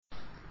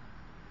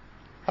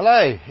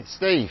Hello, it's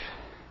Steve,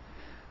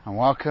 and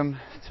welcome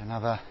to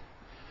another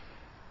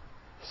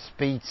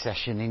speed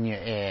session in your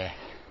ear.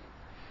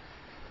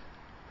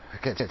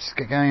 Just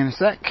get going in a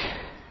sec.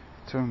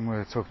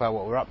 We'll talk about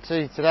what we're up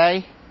to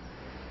today,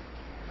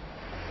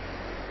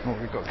 what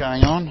we've got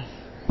going on,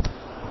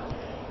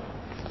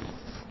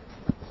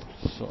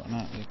 sorting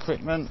out the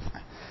equipment.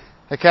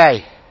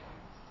 Okay,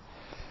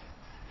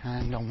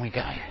 and on we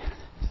go.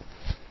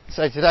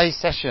 So today's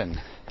session.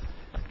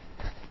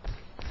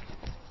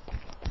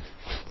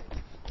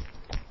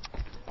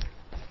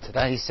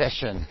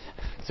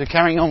 So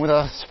carrying on with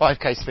our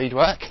 5k speed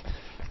work.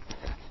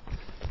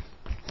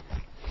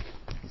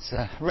 It's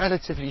a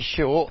relatively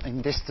short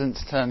in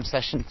distance term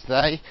session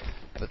today,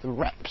 but the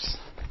reps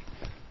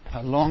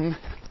are long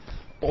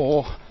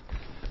or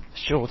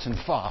short and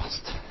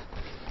fast.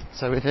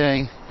 So we're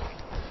doing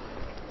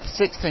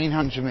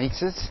 1600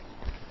 metres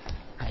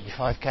at your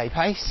 5k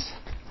pace.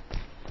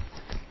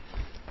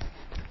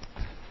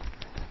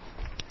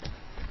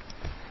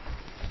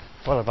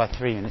 Followed by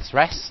 3 minutes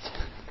rest.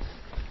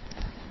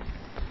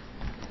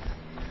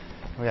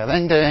 We are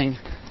then doing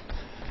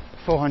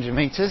 400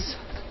 metres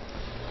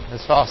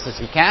as fast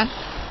as you can.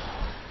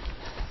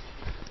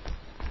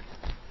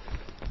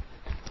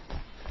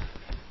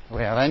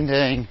 We are then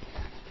doing,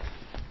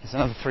 it's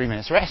another 3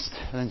 minutes rest,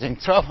 and then doing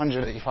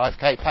 1200 at your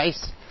 5k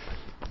pace,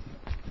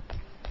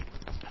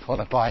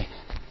 followed by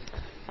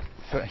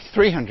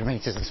 300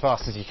 metres as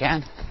fast as you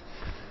can,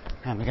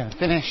 and we're going to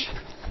finish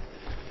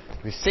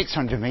with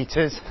 600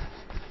 metres,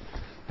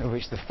 of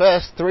which the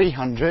first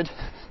 300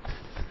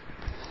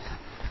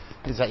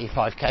 is at your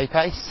 5k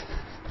pace,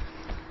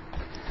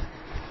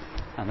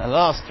 and the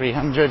last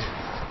 300 is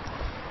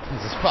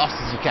as fast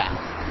as you can.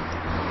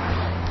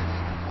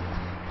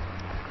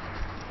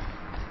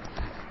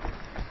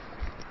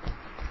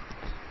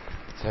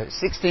 So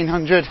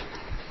 1600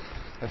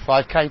 at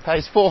 5k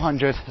pace,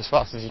 400 as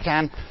fast as you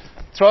can,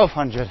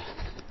 1200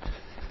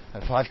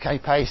 at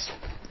 5k pace,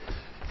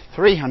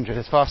 300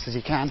 as fast as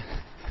you can,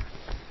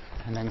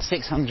 and then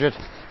 600.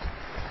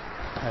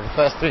 The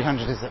first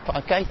 300 is at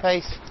 5k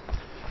pace,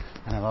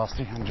 and the last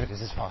 300 is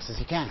as fast as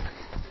you can.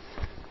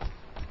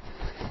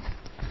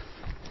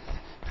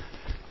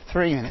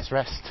 3 minutes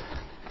rest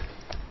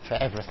for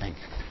everything.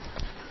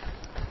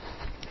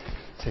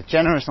 So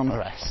generous on the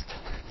rest.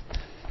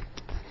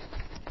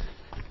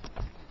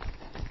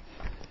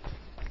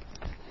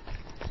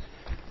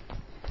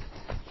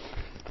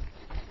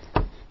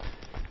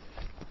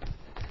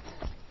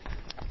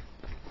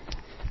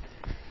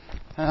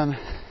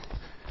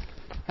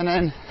 And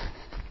then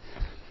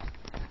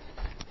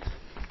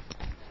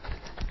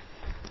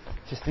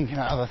just thinking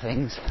about other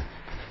things.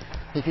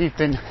 If you've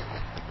been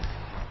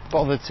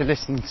bothered to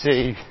listen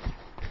to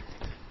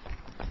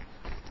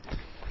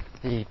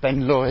the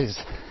Ben Loyes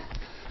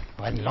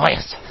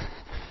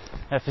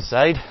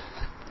episode,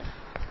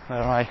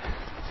 where I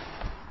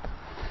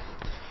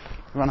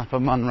run up a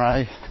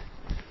Munro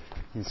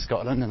in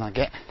Scotland and I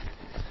get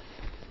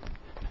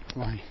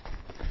my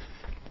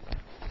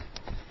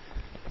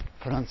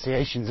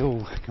pronunciation's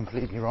all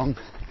completely wrong.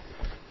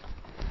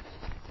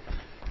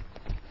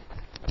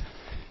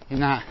 In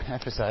that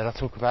episode I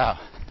talk about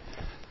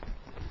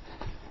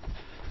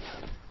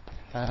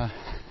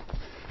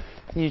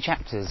new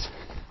chapters,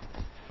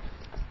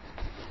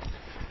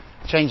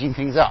 changing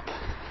things up,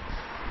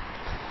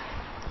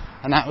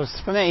 and that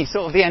was for me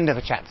sort of the end of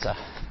a chapter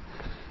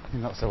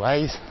in lots of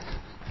ways.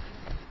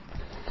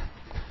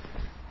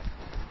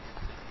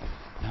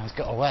 I was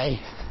got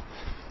away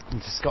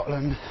into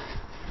Scotland,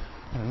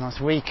 had a nice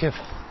week of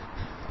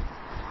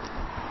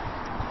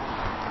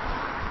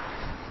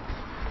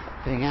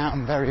being out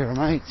and very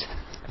remote.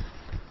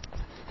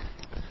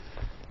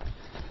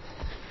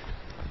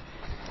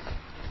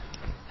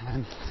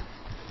 And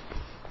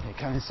it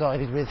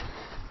coincided with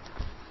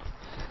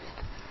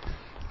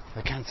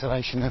the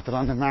cancellation of the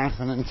London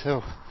Marathon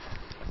until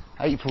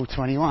October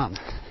 21.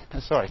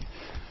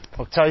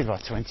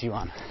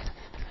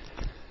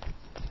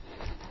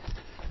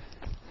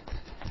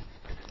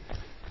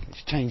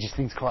 Which changes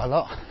things quite a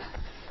lot.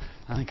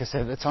 I think I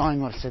said at the time,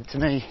 what it said to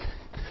me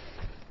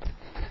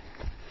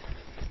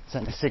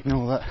sent a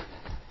signal that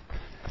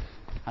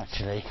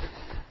actually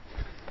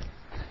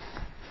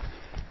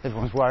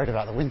everyone's worried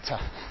about the winter.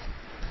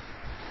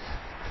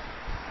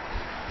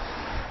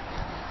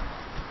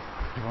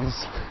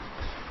 Everyone's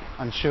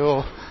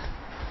unsure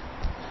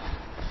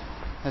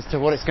as to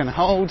what it's going to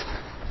hold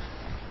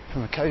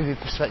from a COVID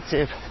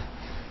perspective.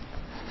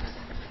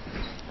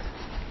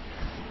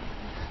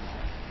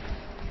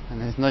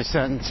 And there's no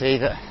certainty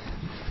that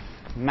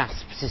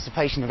mass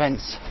participation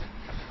events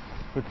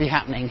would be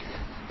happening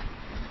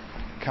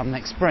come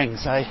next spring,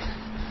 so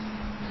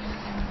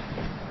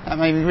that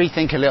made me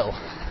rethink a little.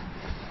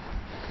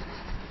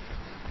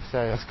 So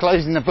I was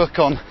closing the book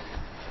on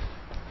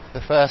the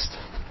first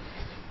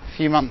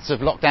few months of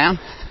lockdown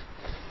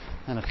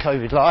and of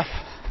COVID life,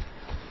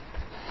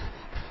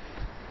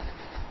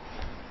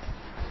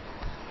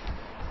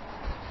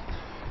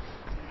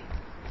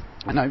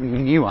 and opening a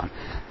new one.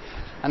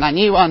 And that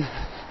new one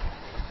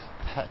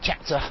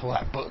chapter or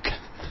that book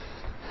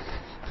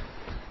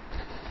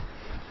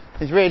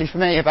is really for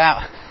me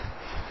about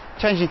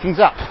changing things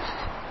up,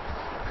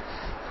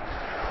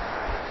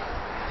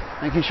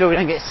 making sure we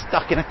don't get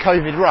stuck in a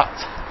COVID rut.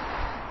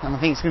 And I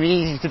think it's going to be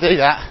easy to do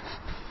that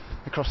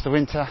across the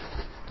winter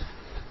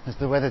as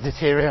the weather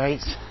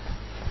deteriorates,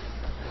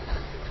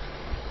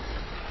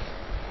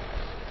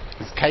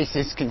 as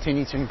cases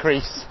continue to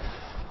increase,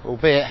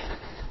 albeit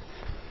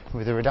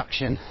with a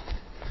reduction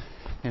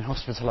in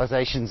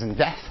hospitalisations and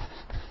death.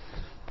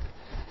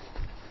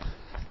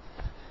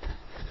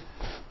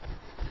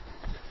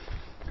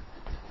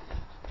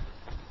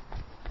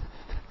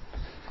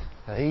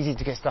 So easy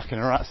to get stuck in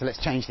a rut, so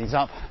let's change things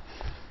up.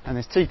 And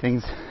there's two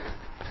things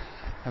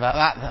about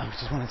that I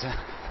just wanted to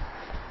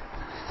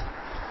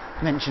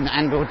mention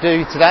and or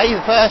do today.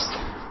 The first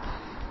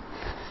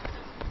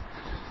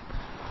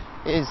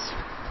is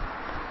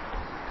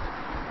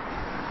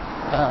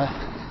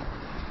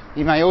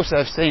you may also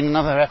have seen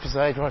another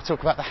episode where I talk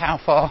about the How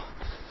Far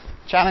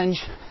Challenge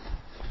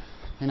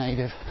in aid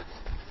of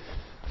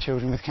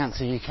Children with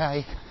Cancer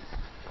UK,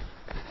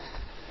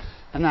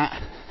 and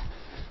that,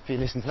 if you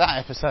listen to that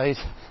episode,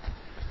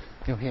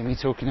 you'll hear me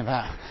talking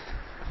about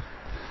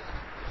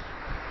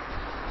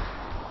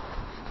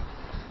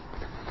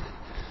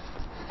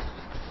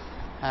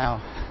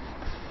how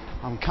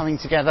I'm coming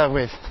together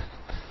with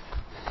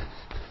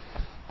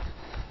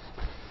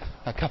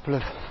a couple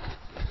of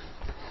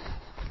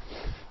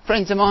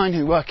friends of mine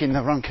who work in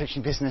the run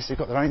coaching business, who've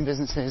got their own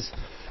businesses,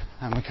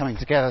 and we're coming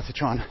together to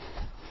try and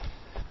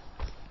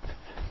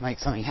make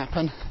something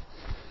happen.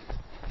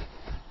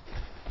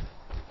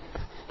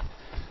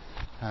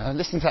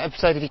 Listen to that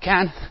episode if you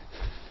can.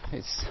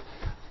 It's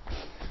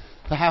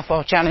the How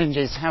Far Challenge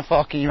is how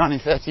far can you run in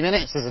 30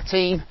 minutes as a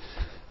team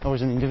or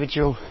as an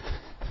individual.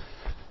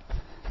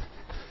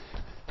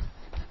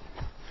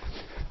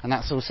 And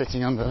that's all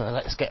sitting under the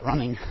Let's Get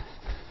Running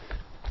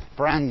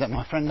brand that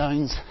my friend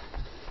owns.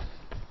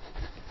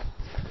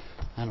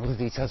 And all the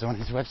details are on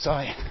his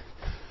website,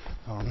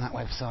 or on that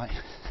website.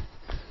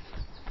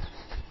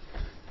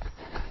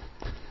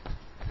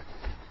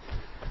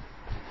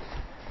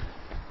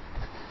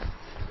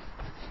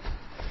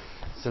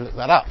 So look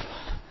that up.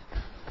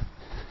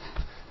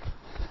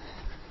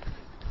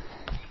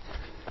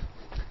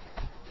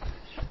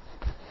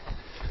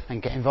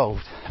 And get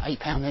involved.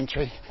 £8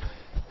 entry.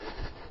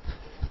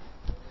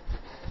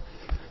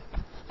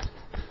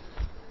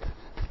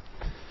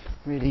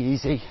 Really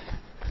easy.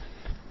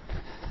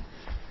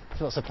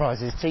 Lots of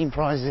prizes, team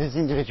prizes,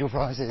 individual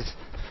prizes.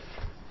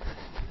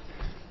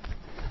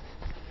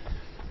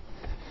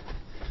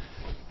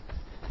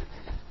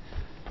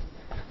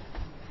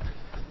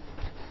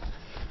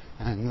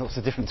 And lots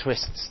of different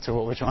twists to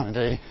what we're trying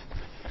to do.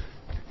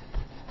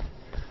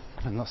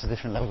 And lots of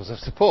different levels of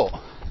support.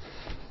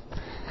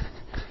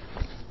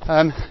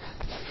 But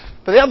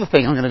the other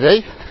thing I'm going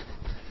to do,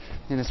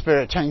 in the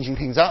spirit of changing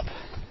things up,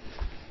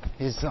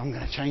 is I'm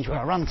going to change where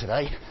I run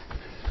today.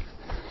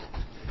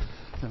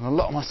 And a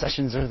lot of my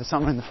sessions over the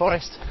summer in the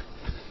forest,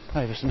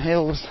 over some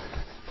hills.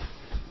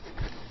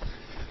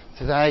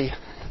 Today,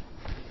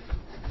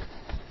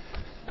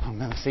 I'm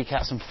going to seek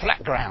out some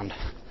flat ground,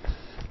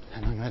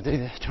 and I'm going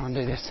to try and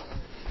do this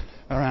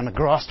around a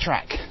grass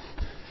track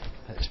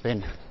that's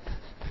been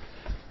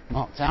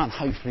marked out and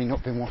hopefully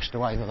not been washed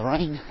away by the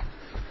rain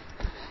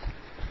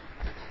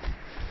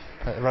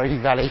at the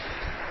Roding Valley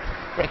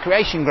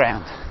Recreation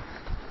Ground,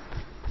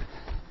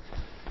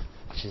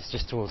 which is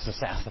just towards the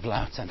south of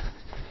Loughton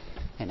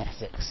in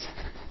Essex.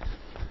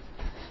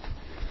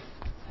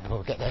 And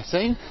we'll get there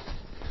soon.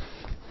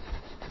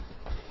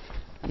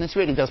 And this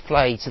really does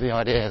play to the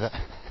idea that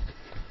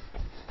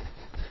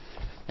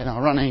in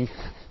our running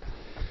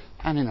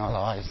and in our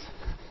lives,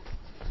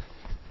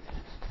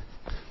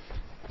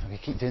 we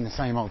keep doing the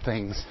same old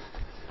things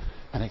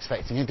and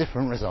expecting a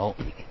different result.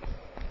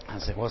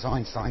 As it was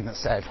Einstein that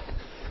said,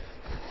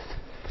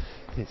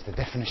 it's the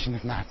definition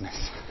of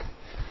madness.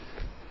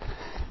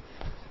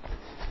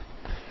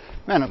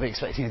 May not be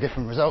expecting a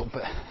different result,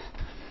 but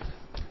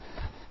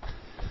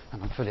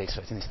and I'm fully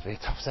expecting this to be a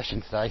tough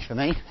session today for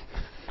me.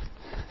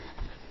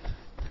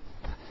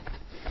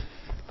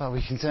 But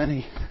we can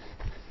certainly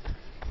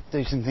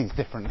do some things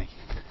differently,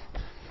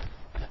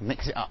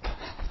 mix it up.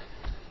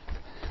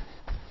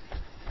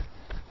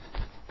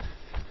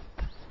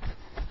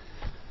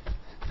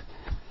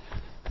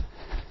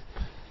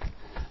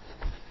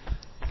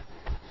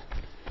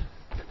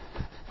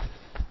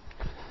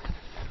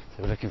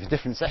 So we're looking for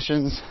different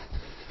sessions,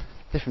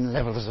 different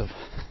levels of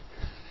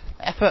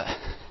effort,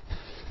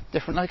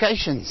 different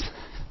locations.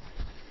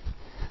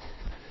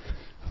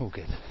 All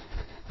good.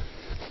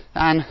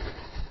 And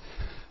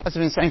as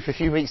I've been saying for a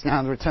few weeks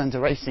now, the return to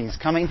racing is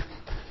coming,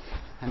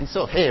 and it's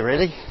sort of here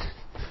really.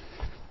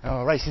 There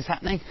are races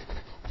happening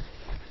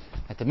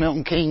at the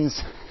Milton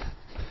Keynes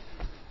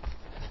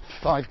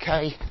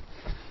 5k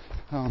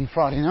on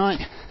Friday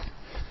night,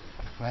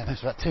 where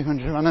there's about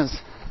 200 runners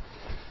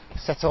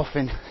set off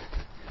in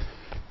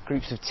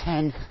groups of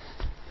 10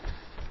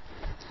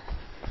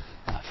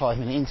 at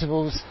 5-minute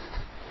intervals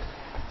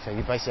So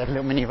you basically have a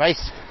little mini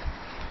race,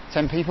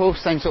 10 people,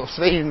 same sort of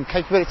speed and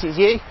capability as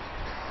you,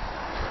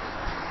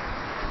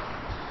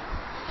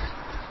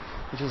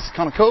 which is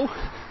kind of cool.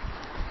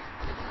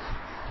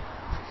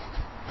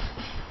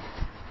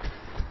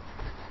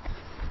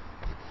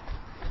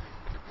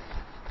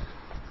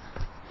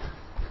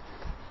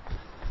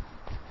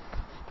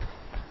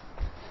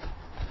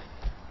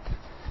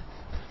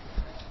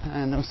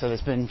 And also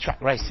there's been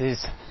track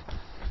races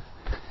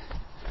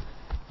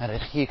at a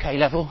UK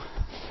level,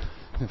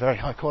 very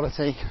high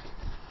quality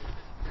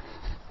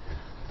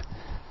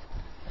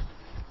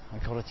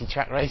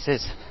track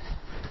races.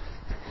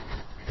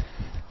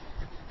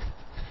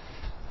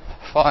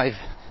 5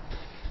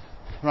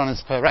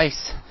 runners per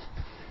race,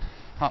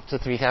 up to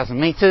 3,000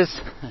 metres.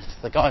 That's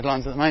the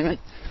guidelines at the moment.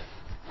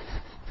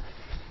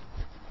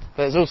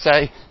 But there's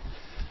also,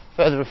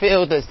 further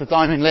afield, there's the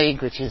Diamond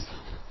League, which is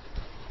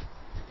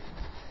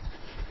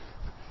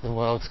the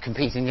world's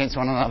competing against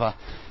one another.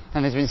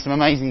 And there's been some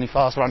amazingly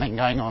fast running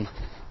going on,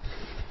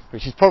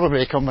 which is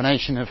probably a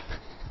combination of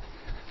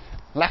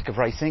lack of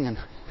racing and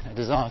a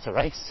desire to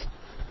race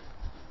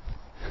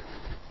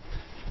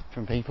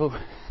from people,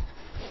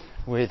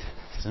 with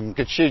some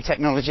good shoe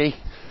technology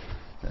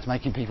that's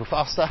making people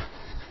faster.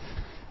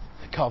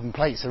 The carbon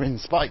plates are in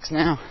spikes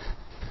now,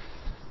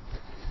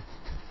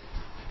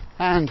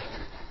 and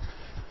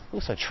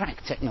also track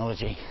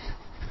technology.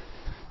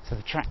 So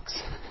the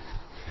tracks,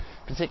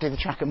 particularly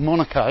the track at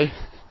Monaco,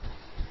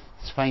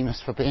 is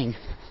famous for being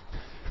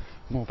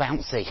more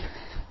bouncy.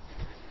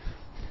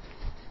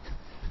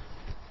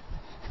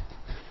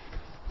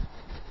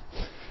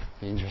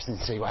 Be interesting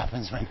to see what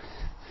happens when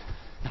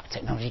that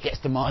technology gets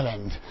to Mile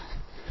End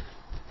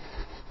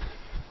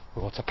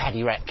or to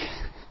Paddy Wreck.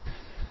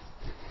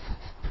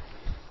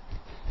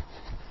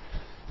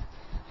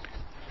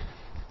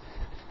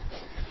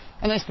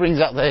 And this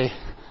brings up the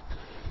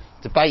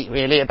debate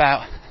really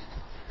about,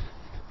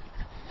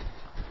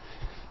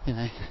 you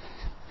know,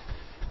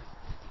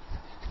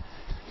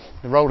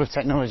 the role of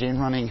technology in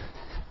running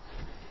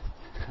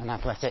and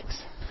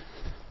athletics.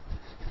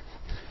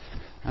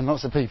 And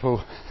lots of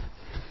people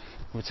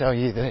will tell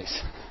you that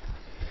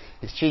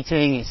it's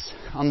cheating, it's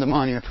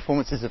undermining the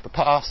performances of the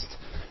past.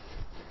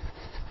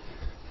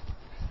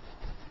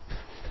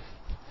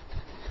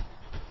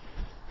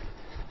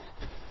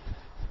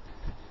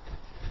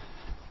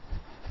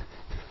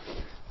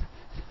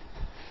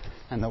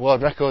 And the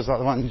world records, like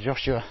the one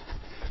Joshua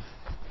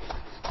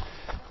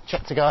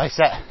Cheptegei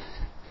set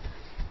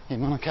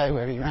in Monaco,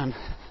 where he ran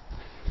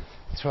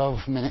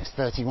 12 minutes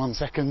 31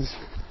 seconds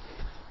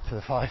for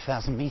the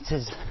 5,000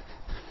 metres,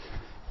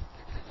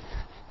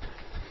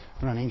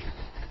 running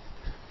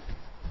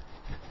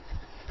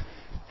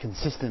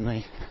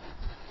consistently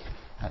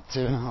at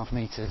 2.5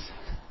 minutes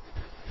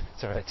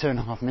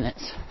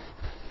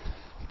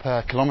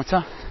per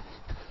kilometre.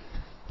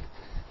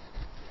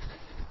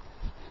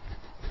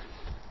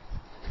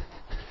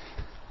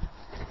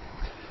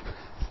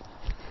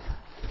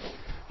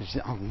 Which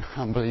is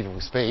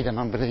unbelievable speed and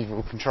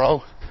unbelievable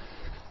control.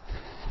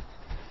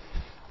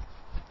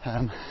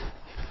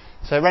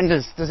 So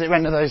does it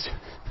render those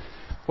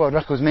world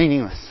records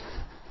meaningless?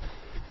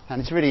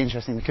 And it's really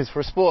interesting because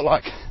for a sport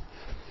like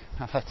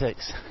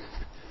athletics,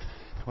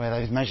 where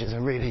those measures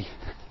are really,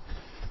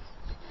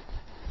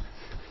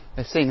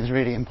 they're seen as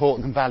really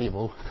important and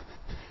valuable,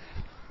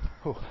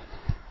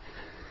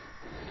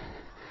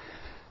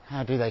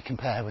 how do they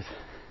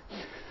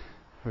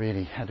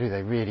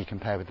really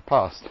compare with the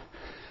past?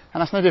 And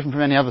that's no different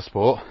from any other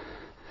sport.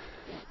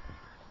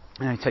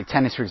 You know, take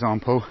tennis for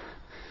example.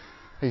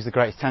 Who's the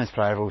greatest tennis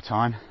player of all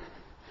time?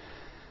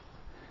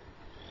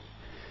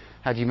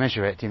 How do you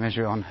measure it? Do you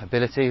measure it on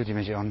ability, or do you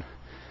measure it on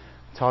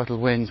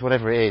title wins,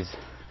 whatever it is?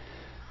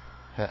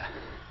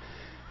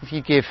 If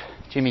you give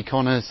Jimmy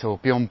Connors or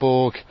Bjorn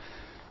Borg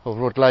or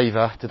Rod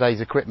Laver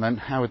today's equipment,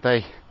 how would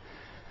they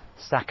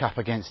stack up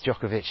against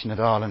Djokovic,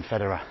 Nadal and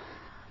Federer?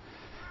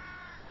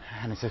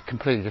 And it's a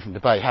completely different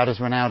debate. How does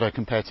Ronaldo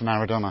compare to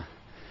Maradona?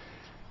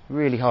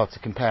 Really hard to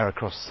compare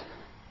across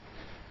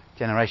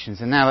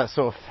generations, and now that's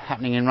sort of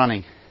happening in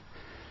running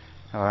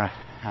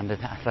and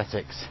in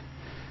athletics.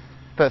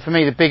 But for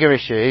me, the bigger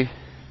issue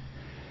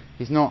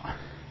is not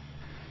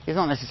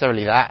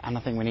necessarily that, and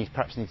I think we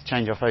perhaps need to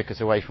change our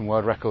focus away from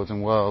world records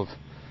and world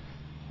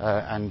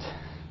and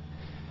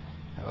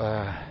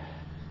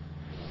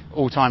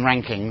all-time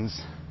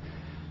rankings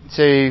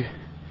to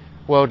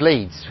world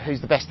leads.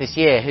 Who's the best this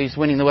year? Who's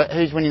winning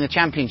the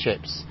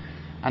championships?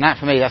 And that,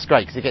 for me, that's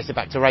great because it gets it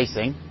back to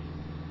racing.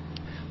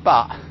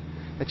 But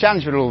the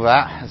challenge with all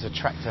that, as a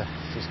tractor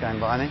just going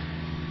by me,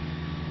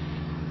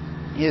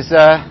 is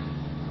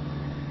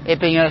it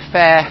being a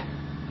fair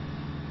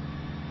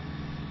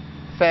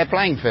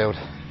playing field.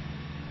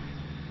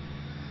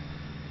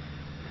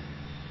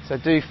 So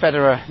do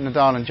Federer,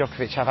 Nadal and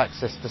Djokovic have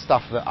access to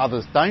stuff that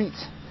others don't,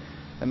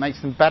 that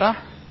makes them better?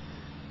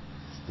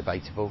 It's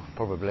debatable,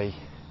 probably,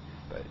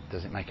 but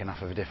does it make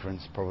enough of a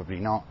difference?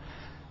 Probably not.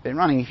 But in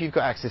running, if you've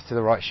got access to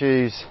the right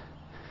shoes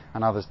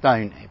and others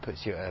don't, it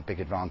puts you at a big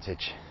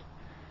advantage.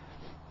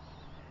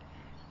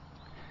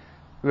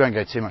 We won't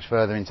go too much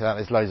further into that.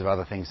 There's loads of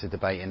other things to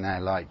debate in there,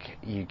 like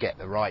you get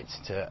the right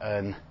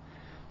to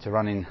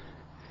run in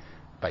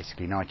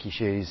basically Nike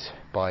shoes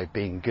by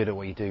being good at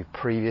what you do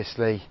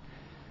previously,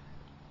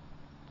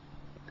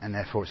 and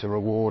therefore it's a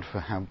reward for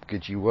how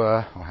good you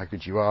were or how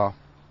good you are.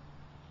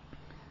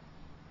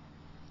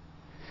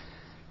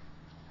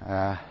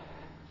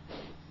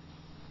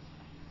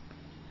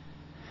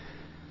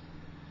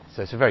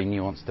 So it's a very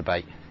nuanced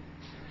debate,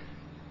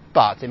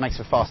 but it makes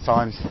for fast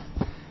times.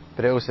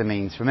 But it also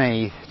means, for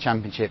me,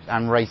 championships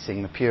and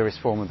racing, the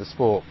purest form of the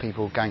sport,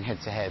 people going head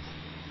to head,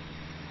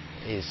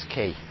 is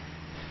key.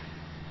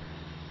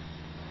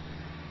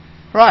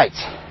 Right,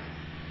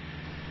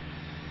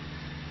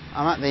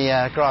 I'm at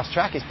the grass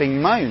track. It's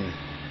being mown,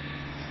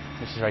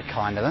 which is very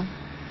kind of them.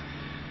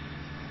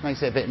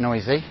 Makes it a bit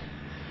noisy.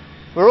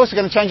 We're also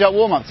going to change up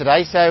warm-up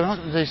today, so we're not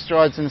going to do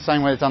strides in the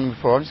same way we've done them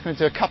before. I'm just going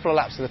to do a couple of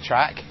laps of the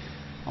track.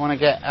 I want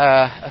to get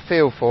a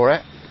feel for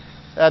it.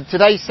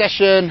 Today's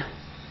session,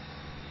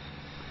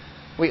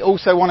 we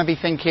also want to be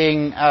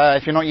thinking,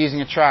 if you're not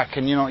using a track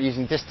and you're not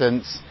using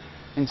distance,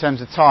 in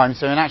terms of time.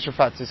 So in actual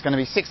fact, it's going to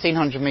be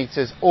 1600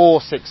 metres or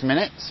 6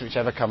 minutes,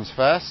 whichever comes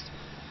first.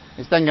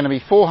 It's then going to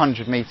be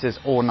 400 metres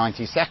or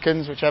 90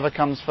 seconds, whichever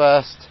comes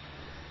first.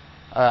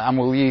 And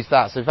we'll use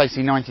that. So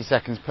basically 90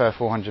 seconds per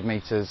 400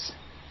 metres.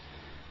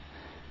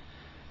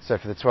 So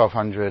for the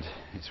 1200,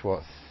 it's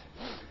what?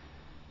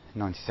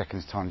 90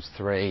 seconds times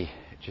 3,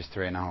 just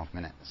 3.5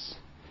 minutes.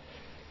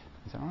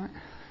 Is that right?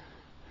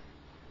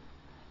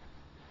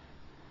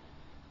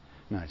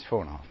 No, it's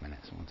 4.5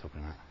 minutes, what I'm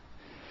talking about.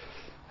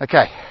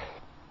 Okay.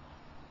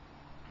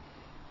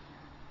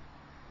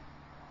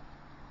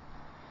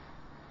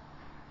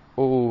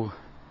 All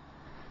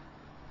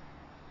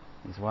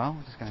as well.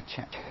 I'm just going to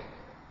check.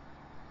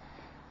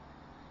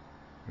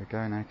 We're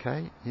going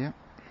okay. Yep.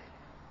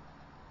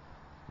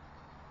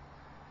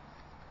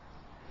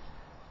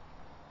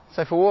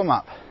 So for warm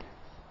up,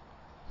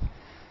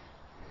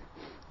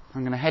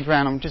 I'm going to head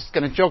round. I'm just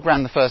going to jog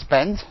round the first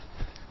bend.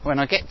 When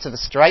I get to the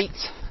straight,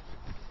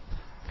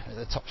 at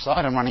the top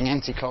side, I'm running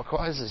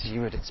anti-clockwise, as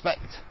you would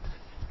expect,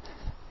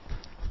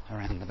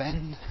 around the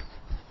bend.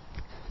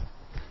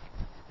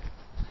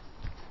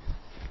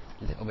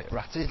 A little bit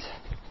rutted.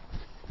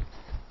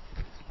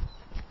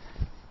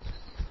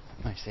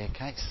 Mostly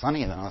okay. It's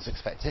sunnier than I was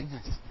expecting.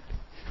 It's a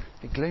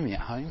bit gloomy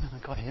at home, and I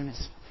got here and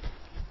it's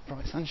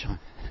bright sunshine.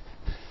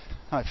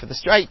 Right, for the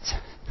straight,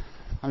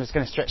 I'm just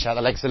going to stretch out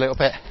the legs a little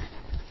bit.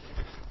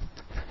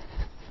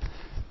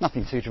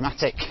 Nothing too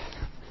dramatic.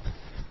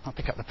 I'll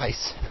pick up the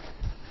pace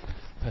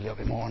a little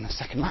bit more on the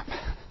second lap.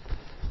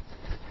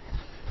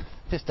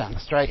 Just down the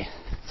straight.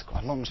 It's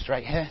quite a long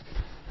straight here.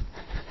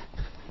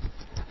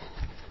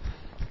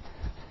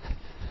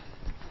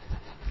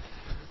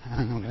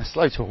 And I'm going to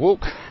slow to a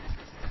walk.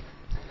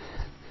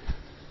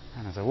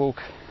 And as I walk,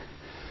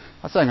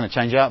 I say I'm going to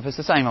change it up. It's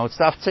the same old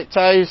stuff.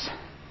 Tiptoes.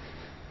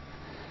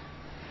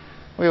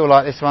 We all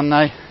like this one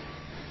though.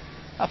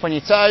 Up on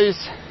your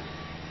toes.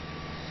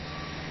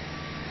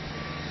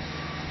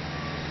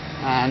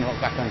 And walk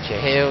back onto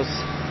your heels.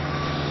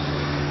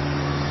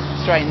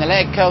 Straighten the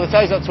leg, curl the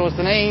toes up towards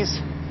the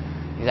knees.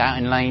 He's out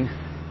in lane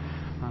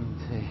 1,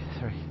 2,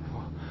 3,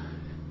 4.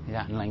 He's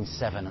out in lane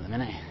 7 at the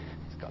minute.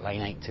 He's got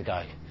lane 8 to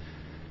go.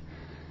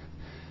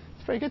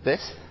 It's pretty good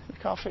this.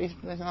 Look after,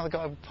 there's another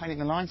guy painting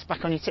the lines.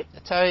 Back on your tip the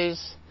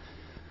toes.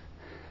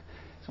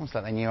 It's almost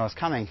like they knew I was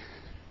coming.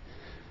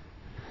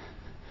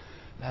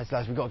 Lads,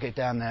 we've got to get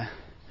down there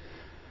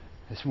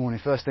this morning.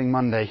 First thing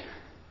Monday,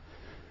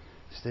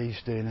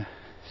 Steve's doing a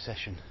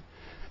session.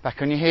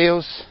 Back on your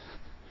heels.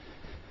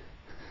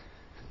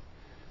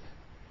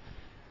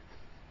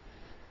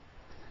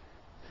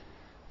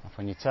 Up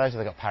on your toes.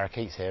 They've got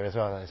parakeets here as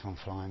well. There's one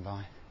flying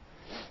by.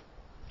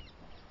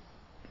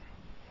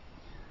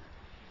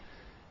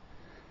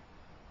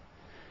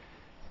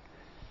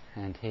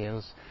 And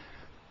heels.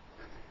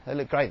 They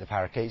look great, the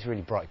parakeets,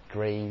 really bright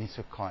green. It's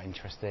quite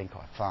interesting,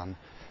 quite fun.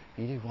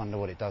 You do wonder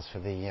what it does for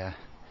the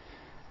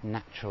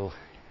natural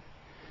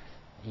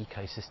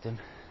ecosystem.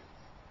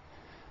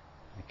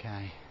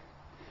 Okay,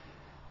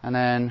 and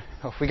then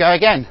off we go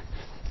again.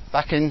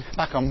 Back on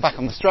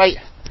the straight.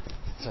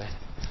 So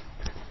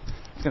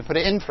I'm going to put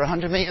it in for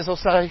 100 metres or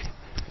so.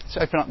 Just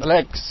open up the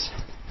legs.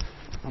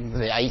 I'm a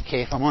bit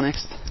achy if I'm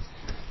honest.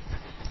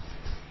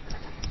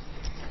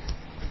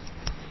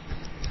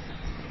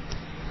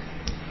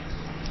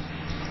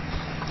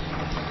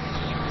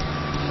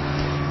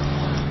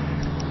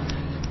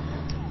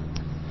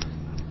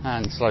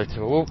 And slow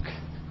to a walk.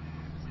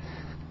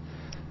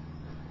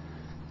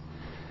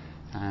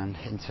 And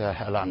into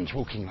a lunge,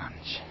 walking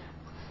lunge.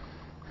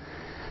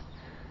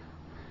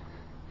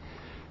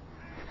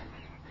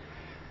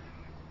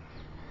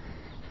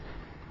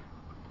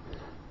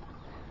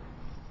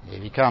 Here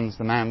he comes,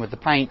 the man with the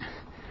paint.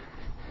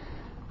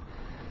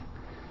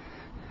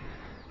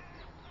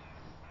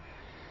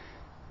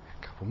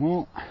 A couple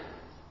more.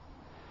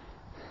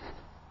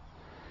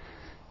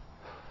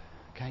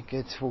 Okay,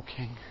 good,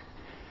 walking.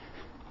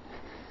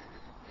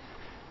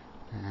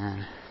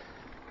 And a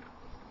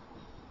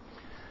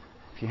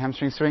few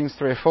hamstring swings,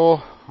 3 or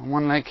 4 on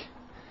one leg.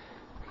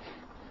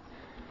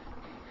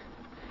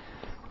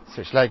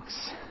 Switch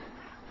legs,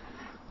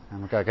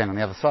 and we'll go again on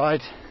the other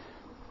side.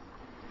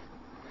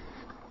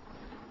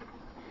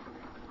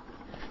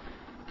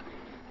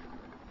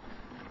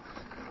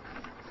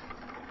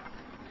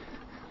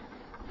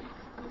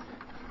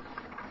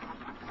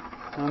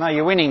 Oh no,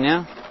 you're winning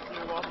now. You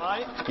know what,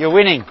 mate? You're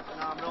winning. No,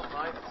 I'm not,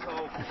 mate. So,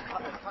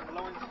 cut the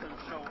lines too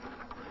short.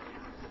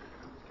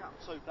 Cut them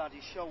too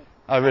bloody short.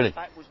 Oh, really?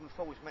 Backwards and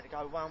forwards, meant to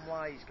go one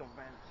way, he's gone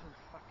round 2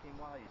 fucking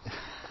ways.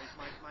 He's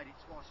made it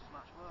twice as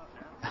much work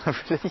now. Oh,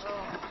 really?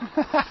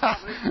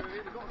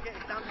 We've got to get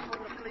it done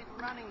before the Fleet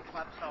Running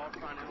Club starts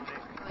running on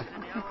it.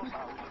 Cleaning the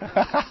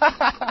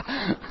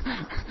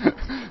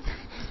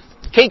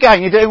arseholes. Keep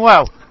going, you're doing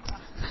well.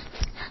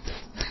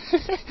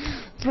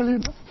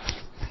 Brilliant.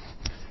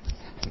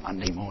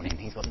 Monday morning,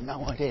 he's got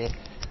no idea.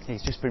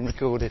 He's just been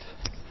recorded.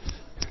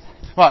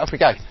 Right, off we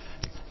go.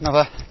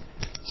 Another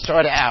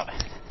stride it out.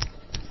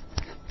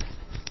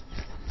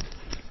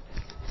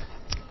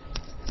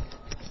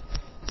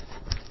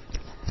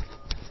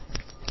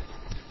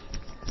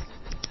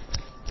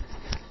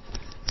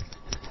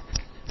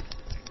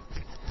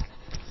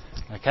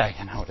 Okay,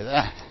 and hold it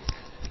there.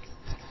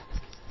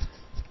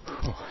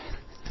 Oh.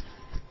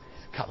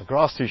 Cut the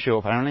grass too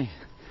short apparently.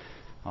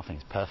 I think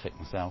it's perfect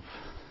myself.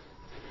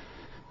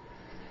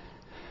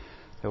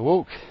 The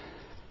walk.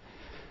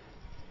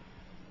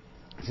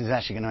 This is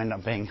actually going to end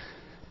up being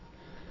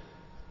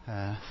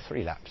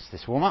 3 laps,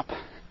 this warm up.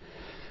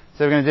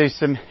 So we're going to do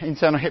some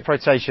internal hip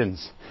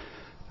rotations.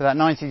 So that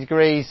 90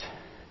 degrees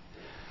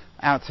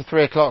out to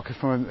 3 o'clock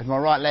from with my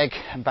right leg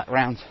and back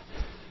round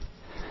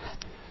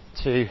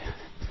to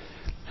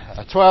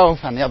 12,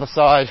 and the other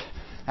side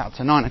out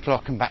to 9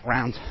 o'clock and back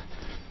round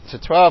to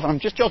 12. And I'm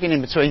just jogging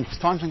in between because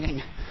times I'm getting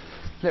a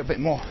little bit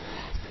more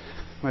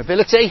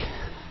mobility.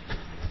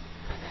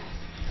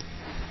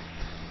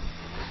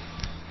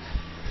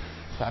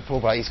 That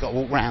poor bloke, he's got to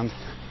walk round.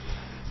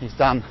 He's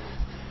done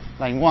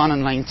lane 1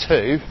 and lane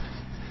 2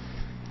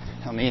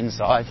 on the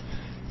inside,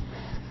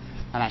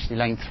 and actually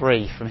lane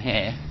 3 from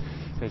here.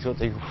 So he's got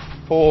to do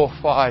 4,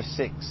 5,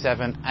 6,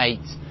 7, 8,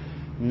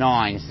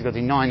 9. So he's got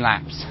to do 9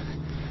 laps.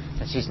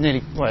 That's just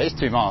nearly, well, it is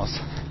 2 miles.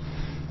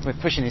 We're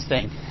pushing this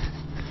thing.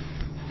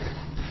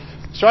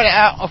 Straight it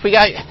out, off we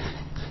go.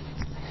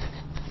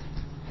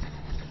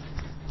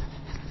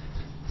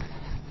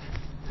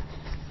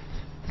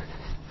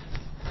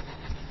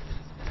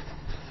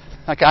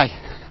 Okay,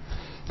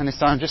 and this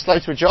time just slow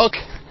to a jog.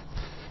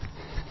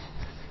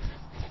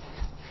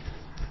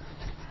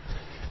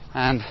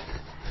 And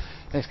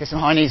let's get some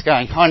high knees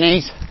going. High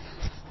knees,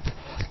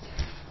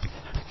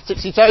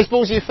 tipsy toes,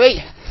 balls of your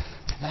feet.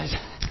 Those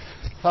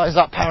thighs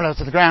up parallel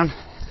to the ground.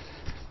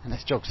 And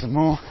let's jog some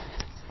more.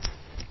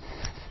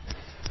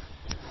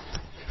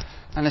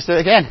 And let's do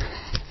it again.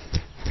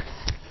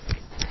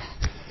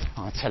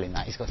 Oh, I'll tell him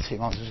that, he's got 2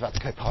 miles. I was about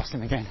to go past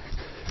him again.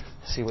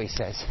 See what he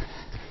says.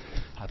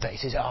 I bet he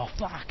says, oh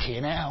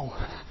fucking hell.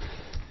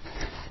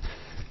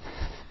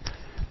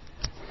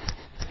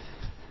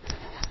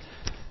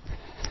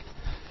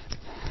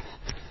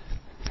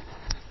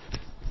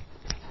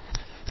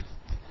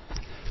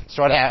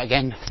 Stride it out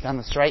again, down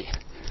the straight.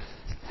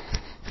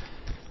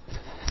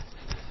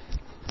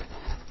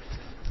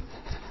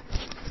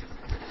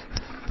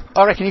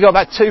 I reckon you got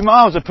about 2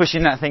 miles of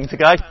pushing that thing to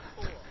go.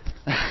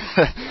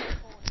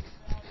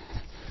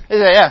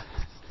 Is it? Yeah.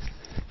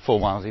 4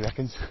 miles, he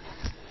reckons.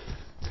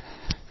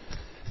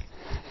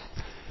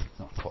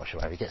 Not quite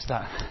sure how he gets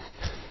that.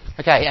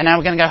 Okay, and now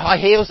we're going to go high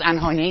heels and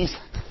high knees.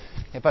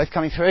 They're both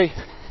coming through.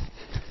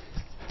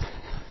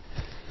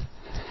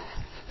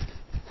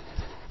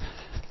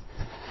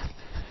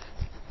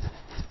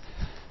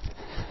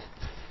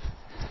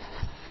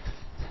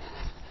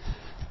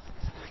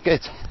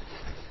 Good.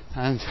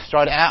 And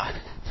stride it out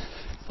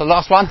for the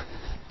last one.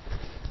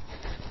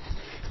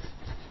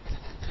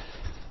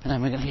 And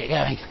then we're going to get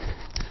going.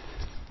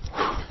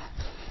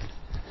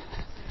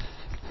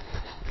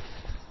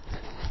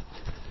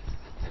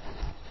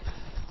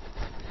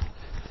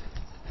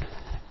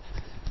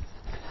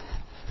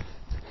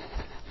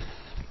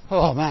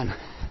 Oh man.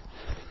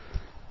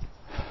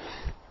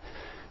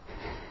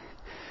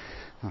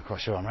 Not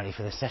quite sure I'm ready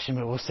for this session,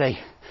 but we'll see.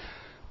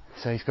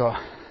 So he's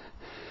got,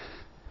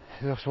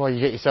 that's why you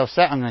get yourself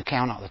set. I'm going to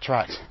count up the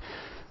tracks.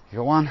 You've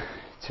got 1,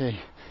 2,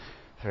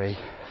 3,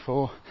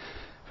 4,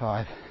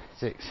 5,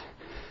 6,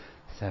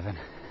 7,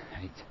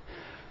 8. You've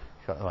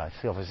got, well,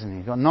 it's the opposite, isn't it?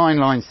 You've got 9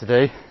 lines to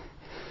do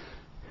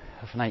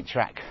of an 8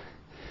 track,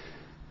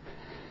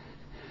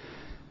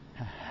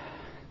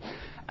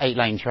 8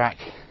 lane track.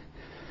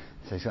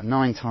 So he's got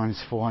 9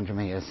 times 400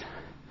 metres,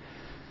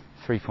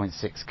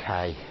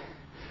 3.6k,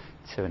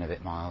 2 and a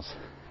bit miles.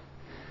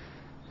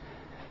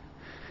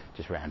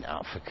 Just round it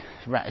up.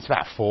 It's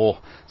about 4.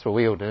 That's what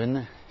we all do, isn't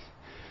it?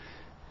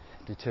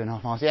 Do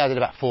 2.5 miles. Yeah, I did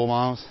about 4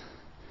 miles.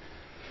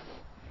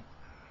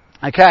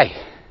 Okay.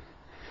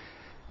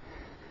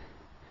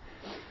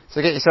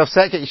 So get yourself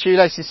set, get your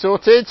shoelaces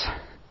sorted.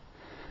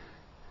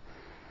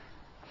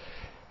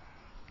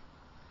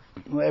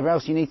 whatever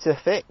else you need to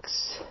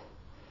fix.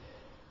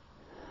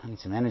 I need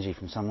some energy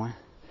from somewhere.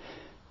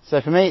 So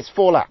for me, it's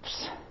 4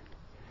 laps.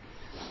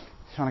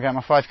 Trying to go at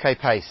my 5k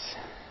pace.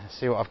 Let's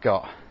see what I've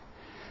got.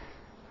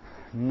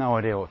 No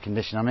idea what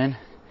condition I'm in.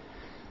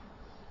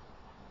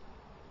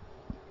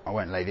 I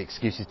won't lay the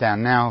excuses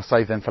down now, I'll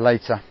save them for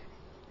later.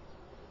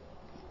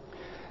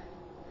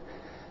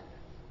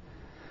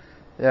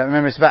 Yeah,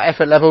 remember it's about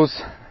effort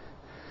levels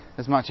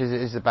as much as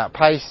it is about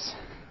pace.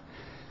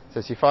 So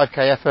it's your 5k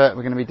effort.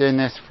 We're going to be doing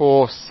this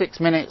for 6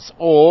 minutes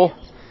or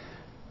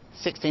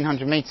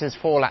 1600 metres,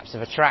 4 laps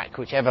of a track,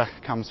 whichever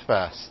comes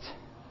first.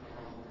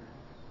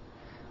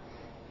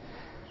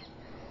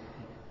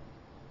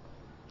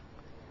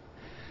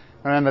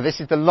 Remember, this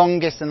is the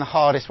longest and the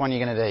hardest one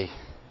you're going to do.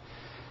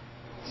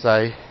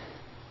 So,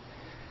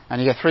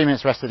 and you get 3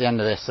 minutes rest at the end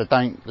of this, so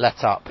don't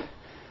let up.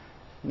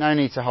 No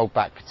need to hold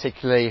back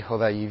particularly,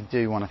 although you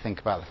do want to think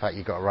about the fact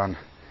you've got to run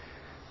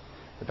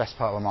the best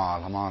part of a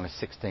mile. A mile is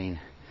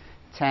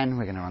 16:10,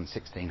 we're going to run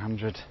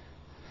 1600.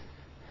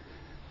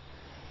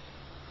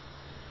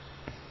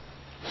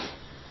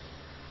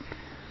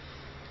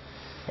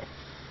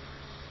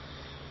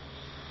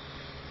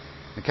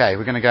 Okay,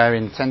 we're going to go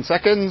in 10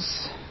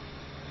 seconds.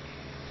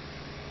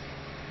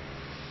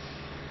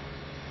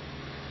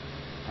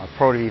 I'll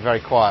probably be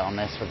very quiet on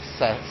this,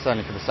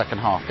 certainly for the second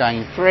half. Going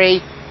in 3,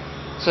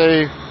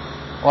 2,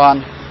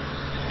 1,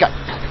 go.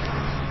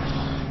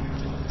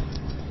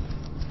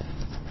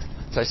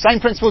 So same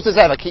principles as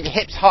ever. Keep your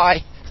hips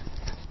high.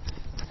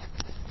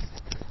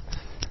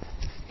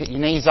 Get your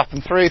knees up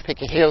and through.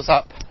 Pick your heels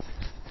up.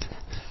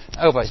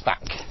 Elbows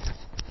back.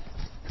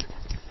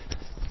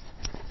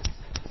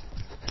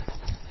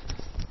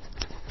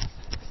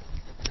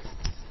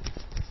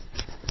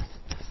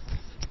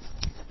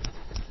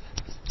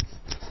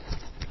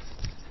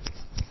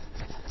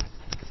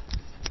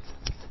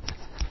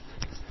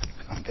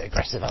 A bit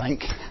aggressive, I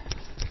think.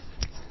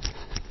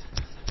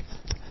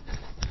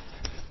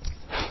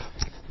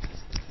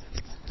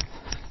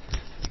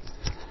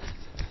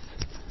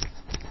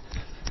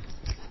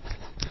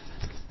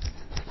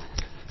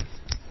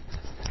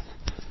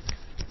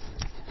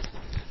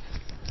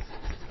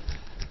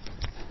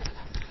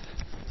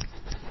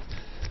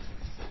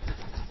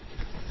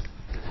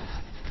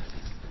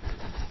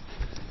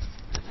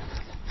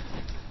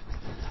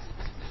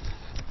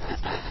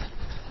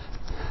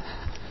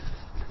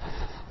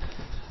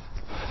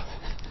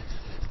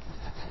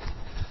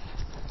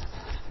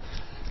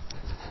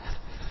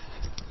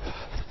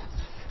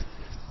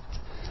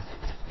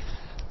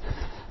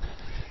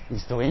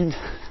 Into the wind.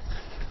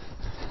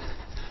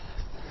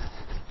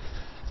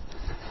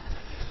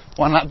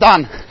 1 lap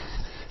done.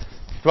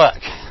 Good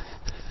work.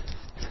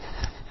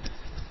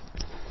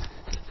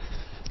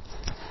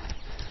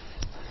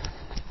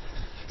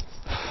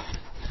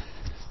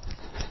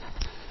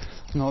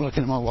 Not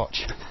looking at my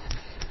watch.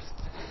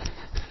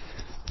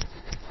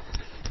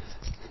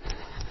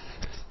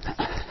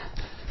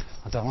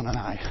 I don't want to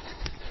know.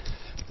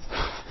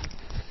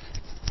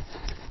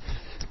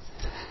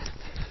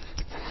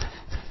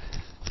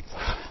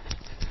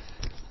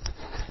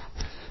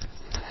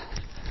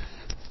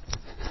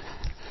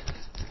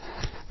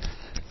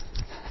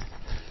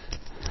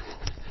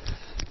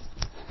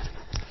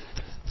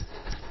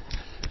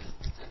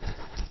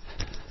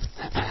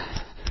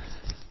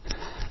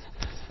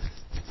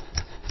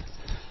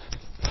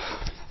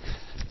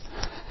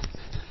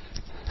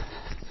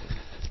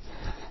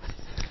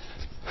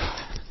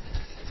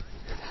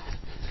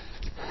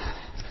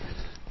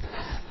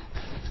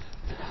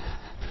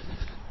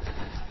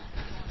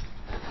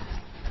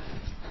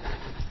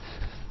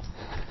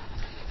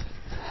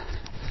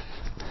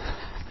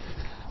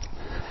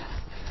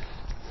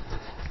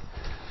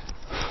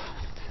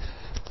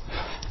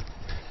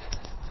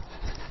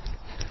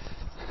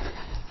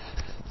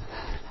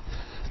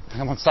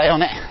 Come on, stay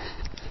on it.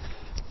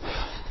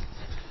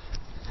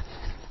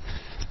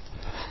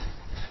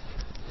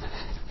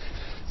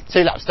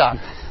 Two laps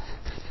done.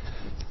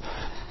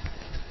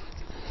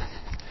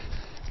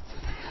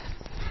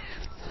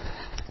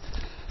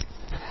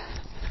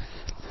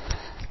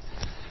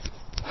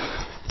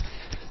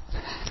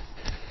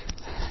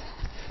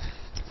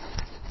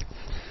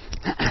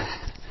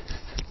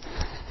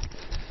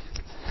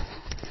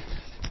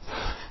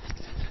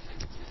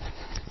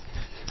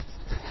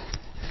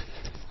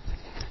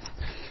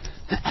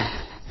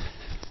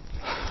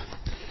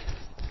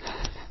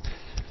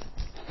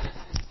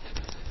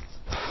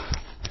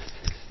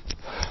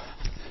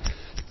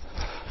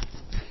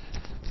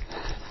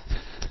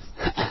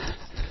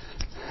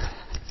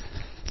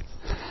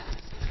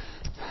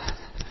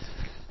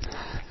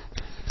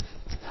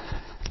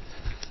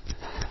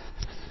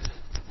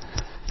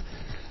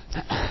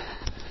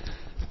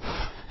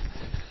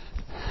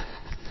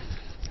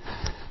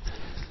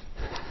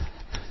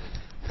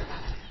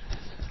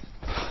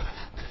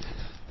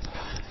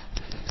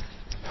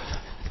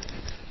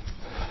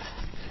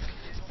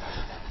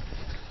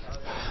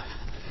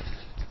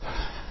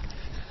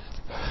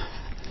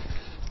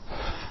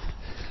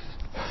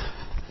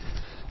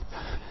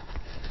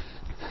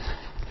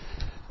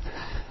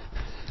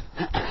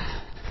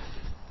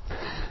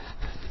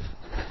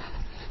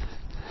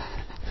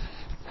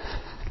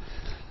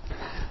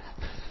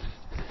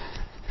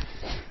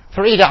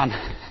 3 done.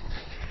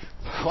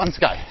 1 to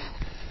go.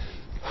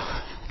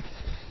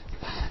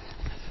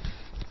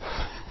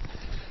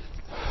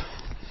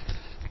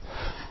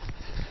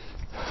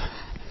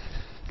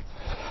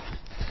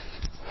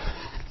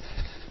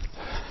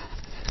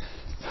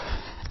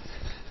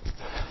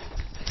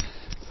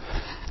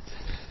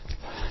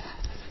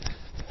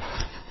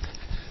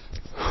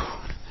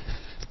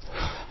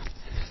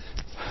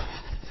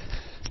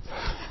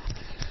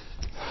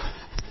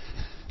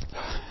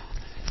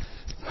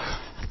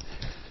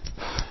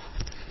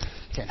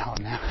 Getting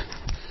hot now.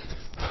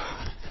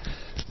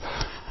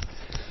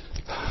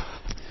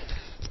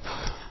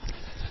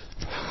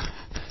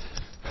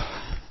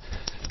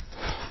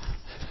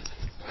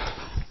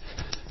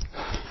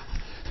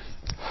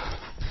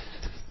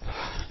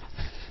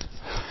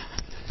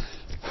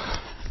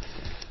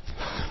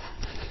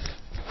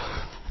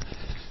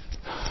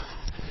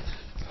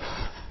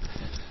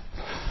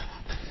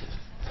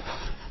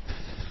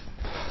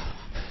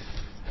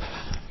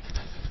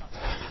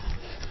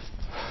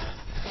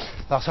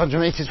 Last 100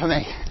 metres for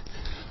me.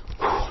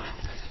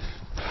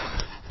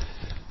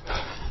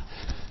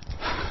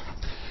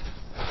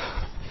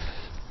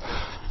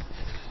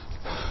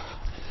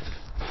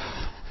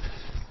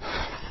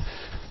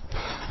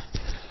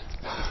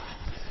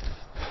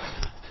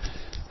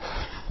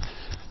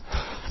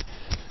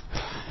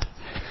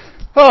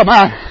 Oh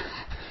man,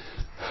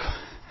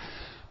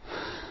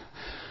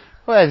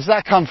 where does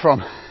that come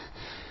from?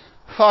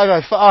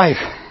 5:05.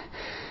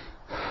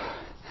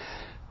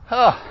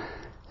 Oh.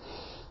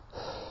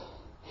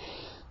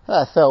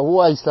 That felt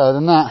way slower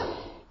than that.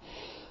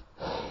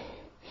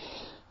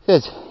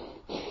 Good.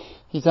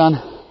 You've done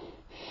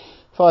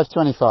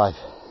 5:25.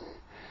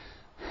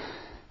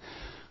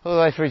 All the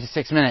way through to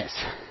 6 minutes.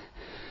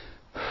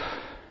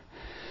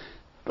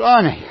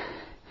 Blimey.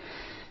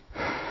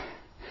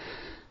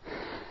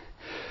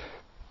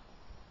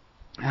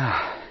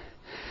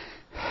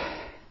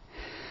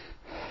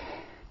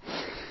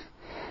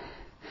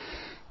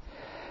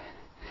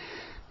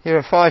 You're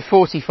at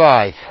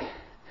 5:45.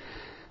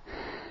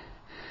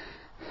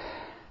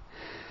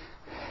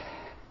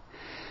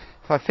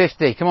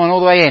 5:50, come on, all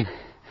the way in.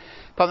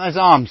 Pump those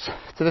arms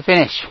to the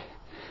finish.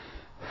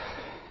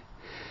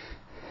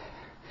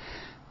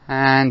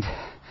 And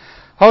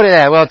hold it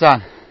there, well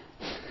done.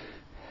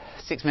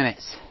 6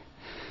 minutes.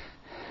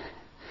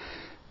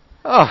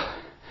 Oh,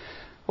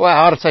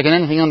 wow, I'd have taken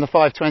anything under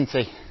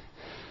 5:20.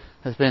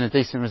 Has been a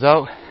decent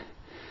result.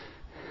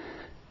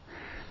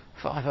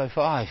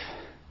 5:05.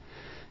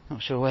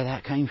 Not sure where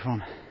that came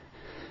from.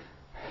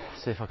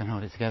 See if I can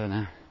hold it together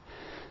now.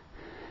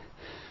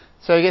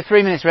 So you get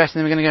 3 minutes rest, and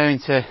then we're going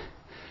to go into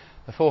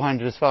the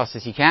 400 as fast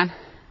as you can.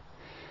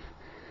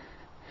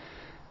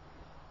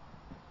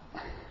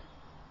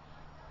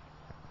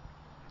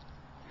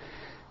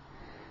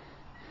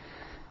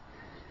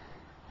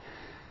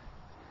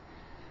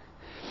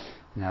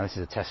 Now this is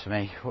a test for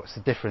me. What's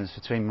the difference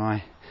between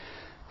my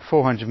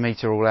 400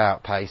 metre all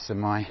out pace and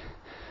my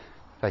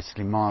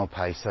basically mile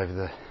pace over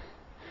the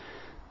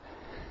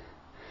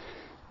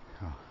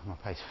my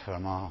pace for a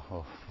mile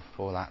or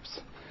 4 laps?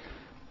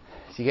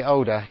 As you get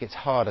older, it gets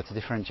harder to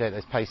differentiate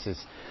those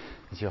paces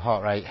as your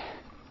heart rate,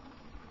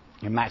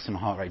 your maximum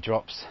heart rate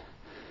drops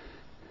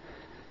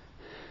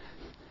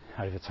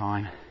over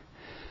time.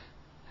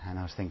 And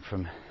I was thinking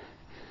from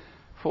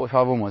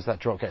 45 onwards, that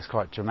drop gets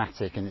quite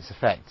dramatic in its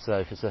effect. So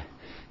if it's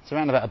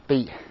around about a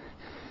beat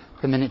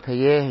per minute per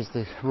year is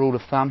the rule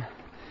of thumb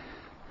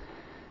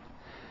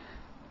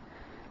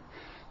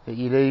that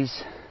you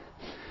lose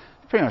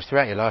pretty much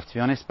throughout your life, to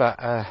be honest. But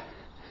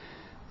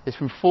it's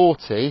from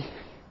 40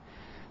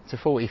 to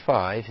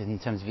 45 in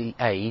terms of the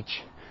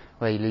age,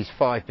 where you lose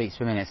 5 beats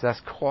per minute. So that's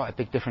quite a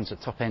big difference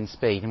at top end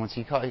speed. And once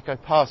you go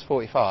past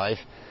 45,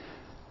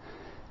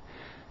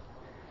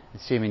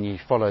 assuming you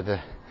follow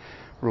the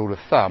rule of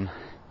thumb,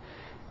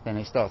 then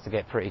it starts to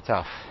get pretty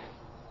tough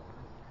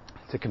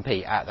to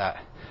compete at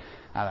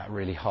that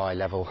really high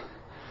level,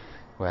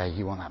 where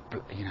you want that,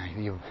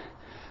 your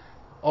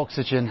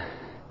oxygen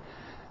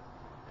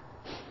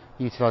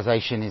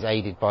utilisation is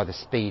aided by the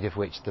speed of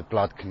which the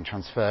blood can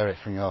transfer it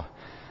from your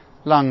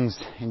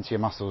lungs into your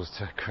muscles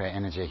to create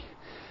energy.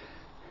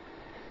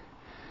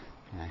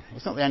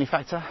 It's not the only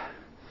factor.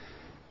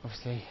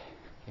 Obviously,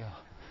 your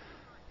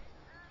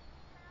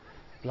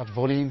blood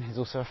volume is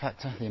also a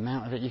factor, the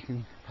amount of it you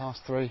can pass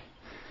through,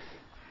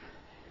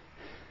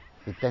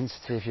 the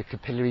density of your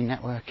capillary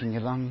network in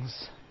your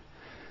lungs.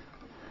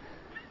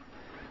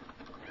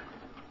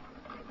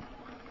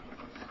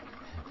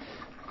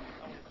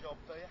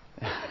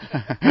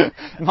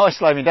 It might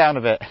slow me down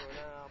a bit.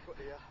 I've got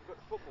the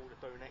football to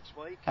do next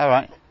week. All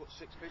right. I've put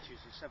 6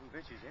 pitches and 7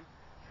 pitches in.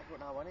 I've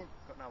got no one in.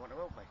 I've got no one to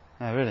help me.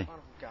 Oh, really? None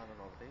of them going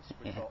on holidays.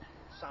 We've got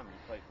so many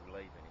people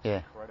leaving.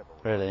 It's incredible.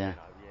 Really, yeah.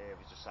 I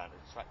was just saying to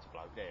the tractor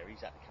bloke there,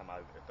 he's had to come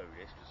over to do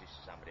this because this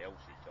is somebody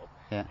else's job.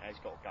 Yeah. Now he's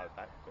got to go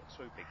back. We've got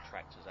 2 big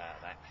tractors out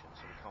of action,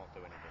 so we can't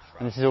do any of this.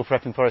 And this is all for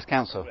Epping Forest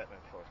Council? All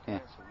Epping Forest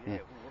Council, yeah.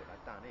 Well, what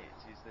they've done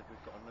is that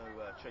we've got a new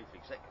chief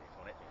executive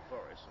on Epping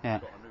Forest, and Yeah.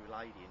 we've got a new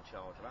lady in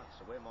charge of us.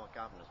 So where my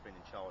governor's been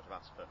in charge of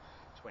us for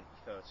 20,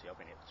 30, I've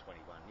been here for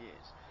 21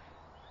 years.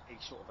 He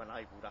sort of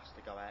enabled us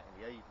to go out in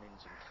the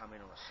evenings and come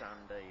in on a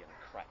Sunday and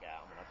crack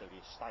out. I mean, I do the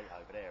estate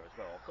over there as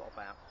well. I've got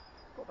about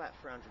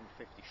 350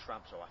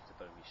 shrubs I have to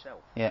do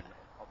myself. Yeah. And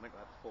I'm meant to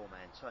have a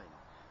 4-man team.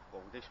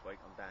 Well, this week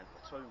I'm down to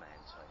a 2-man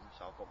team,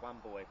 so I've got one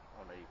boy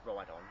on the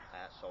ride-on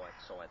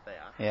outside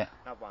there. Yeah.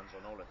 Another one's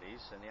on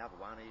holidays, and the other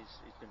one is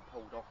been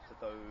pulled off to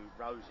do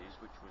roses,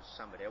 which was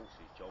somebody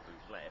else's job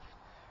who's left,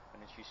 and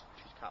then she's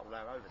cut all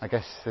our overtime. I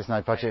guess there's no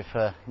budget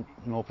for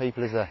more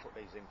people, is there? Put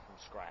these in from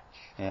scratch.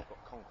 Yeah.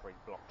 We've got concrete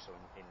blocks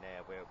in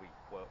there where we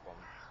work on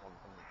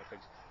the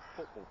things.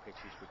 Football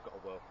pitches, we've got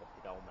to work off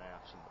the dome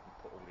house and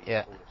put all the,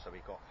 Yeah. so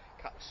we've got a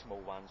couple of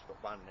small ones, we've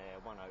got one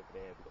there, one over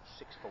there, we've got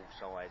 6 full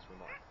sides, we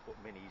might put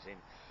minis in,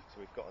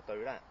 so we've got to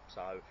do that.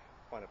 So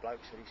one of the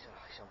blokes said,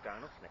 I'm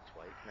going off next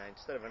week. Now,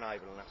 instead of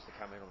enabling us to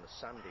come in on the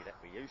Sunday that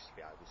we used to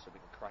be able, so we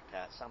can crack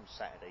out some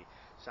Saturday,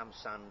 some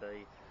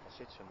Sunday, I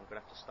said to him, we're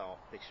going to have to start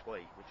this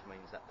week, which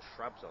means that the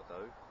shrubs I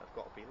do have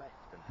got to be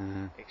left.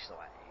 And it's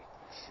like,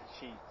 it's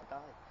achieved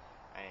today.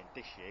 And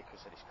this year,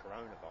 because of this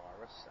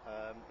coronavirus,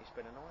 it's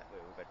been a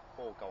nightmare. We've had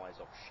 4 guys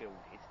off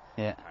shielded,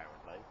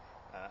 apparently,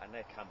 and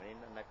they're coming in,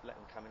 and they've let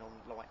them come in on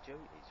light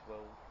duties.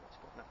 Well, it's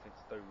got nothing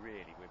to do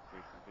really with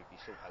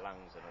your sort of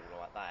lungs and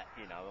all like that.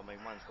 You know, I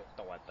mean, one's got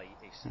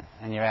diabetes.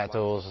 And you're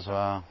outdoors as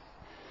well.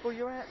 Well,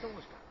 you're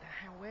outdoors, but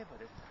however,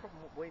 the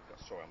problem what we've got.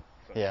 Sorry, I'm.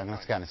 Yeah, I'm going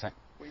to go in a sec.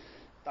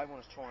 They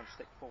want us to try and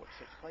stick 4 to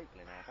 6 people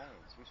in our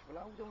vans. We said,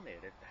 well, hold on here.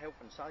 The health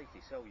and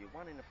safety tell you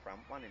one in the front,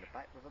 one in the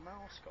back with a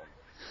mask on.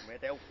 And we had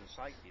the health and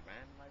safety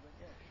man, and they went,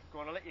 yeah. Go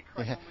on, I'll let you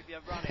crack on with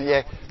your running.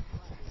 Yeah.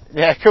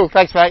 Yeah, cool.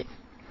 Thanks, mate.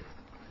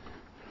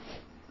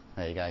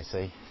 There you go,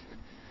 see.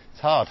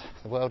 It's hard.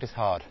 The world is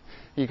hard.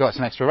 You got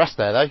some extra rust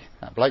there, though.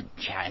 That bloke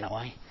chatting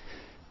away.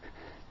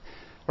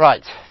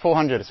 Right,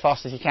 400 as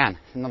fast as you can.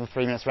 Another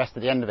 3 minutes rest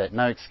at the end of it.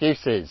 No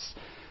excuses.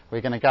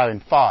 We're going to go in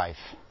 5,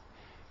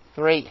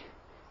 3,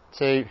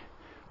 2,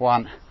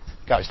 1,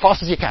 go. As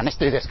fast as you can. Let's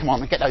do this. Come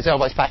on, get those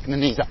elbows back and the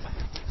knees up.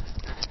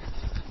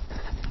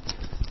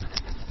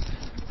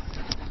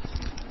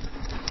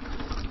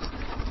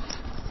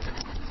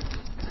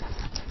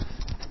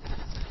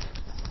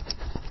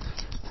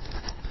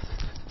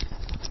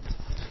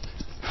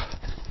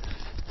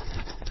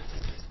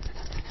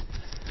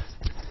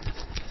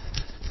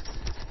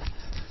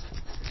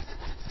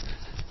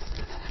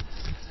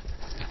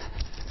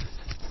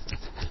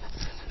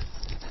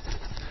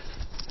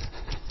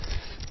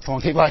 Come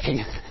on, keep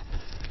working.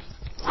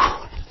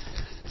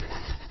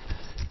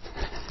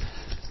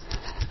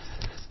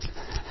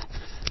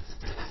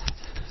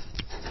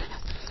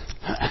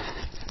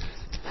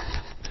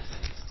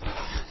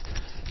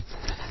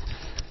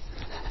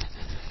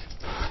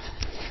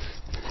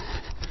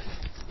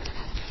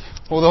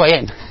 All the way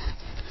in.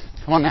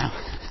 Come on now.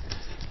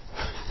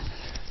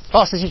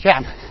 Fast as you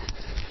can.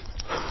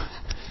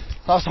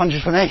 Last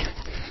 100 for me.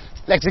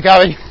 Legs are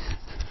going.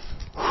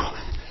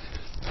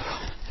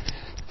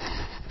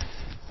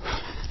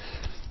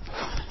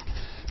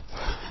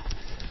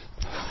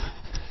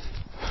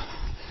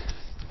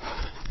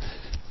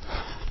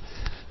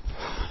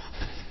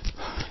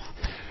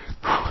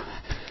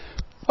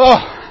 Oh,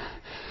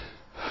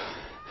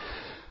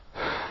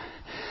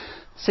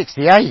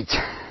 68.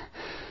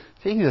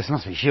 Jesus,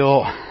 must be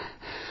short.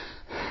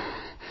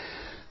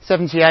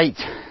 78.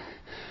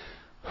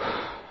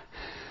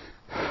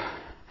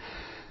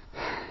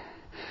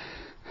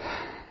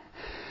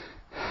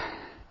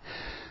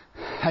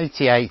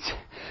 88.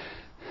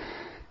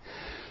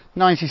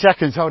 90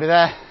 seconds, hold it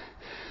there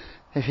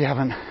if you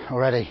haven't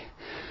already.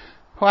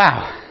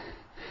 Wow.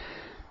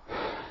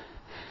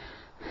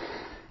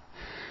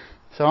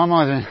 So I'm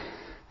either in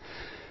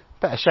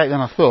better shape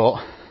than I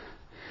thought,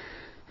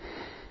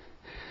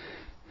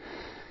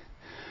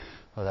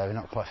 although we're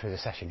not quite through the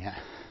session yet,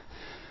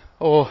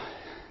 or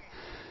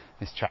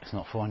this track's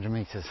not 400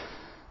 metres.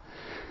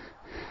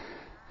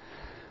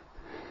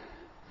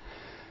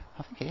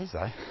 I think it is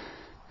though.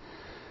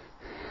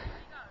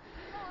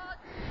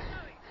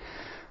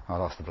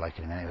 I'll ask the bloke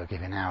in a minute, he'll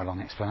give you an hour long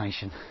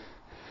explanation.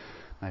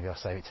 Maybe I'll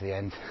save it to the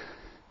end.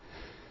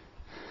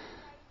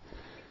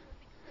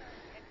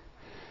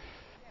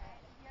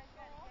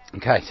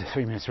 Okay, so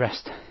 3 minutes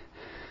rest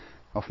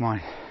off my,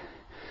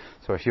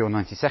 sorry, for your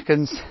 90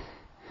 seconds.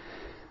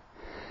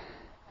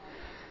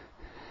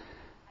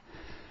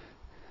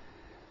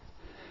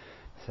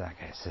 So that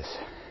gets us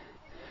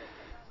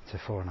to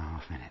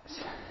 4.5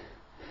 minutes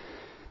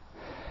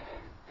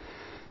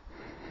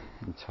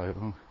in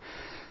total.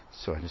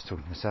 Sorry, I'm just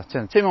talking to myself.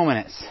 2 more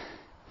minutes.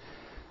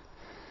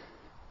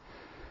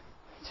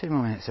 2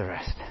 more minutes of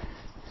rest.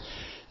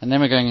 And then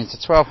we're going into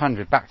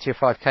 1200, back to your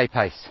 5k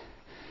pace.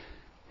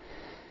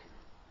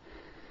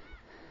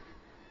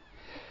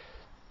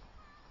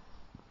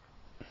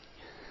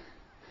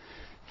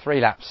 Three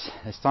laps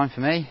this time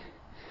for me,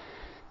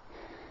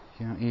 if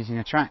you're not using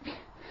a track.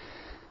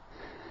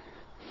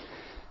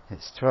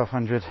 It's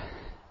 1200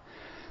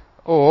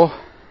 or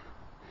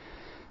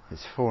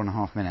is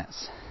 4.5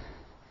 minutes.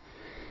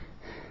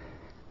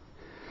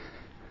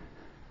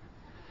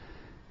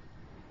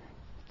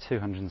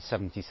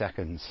 $270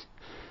 seconds.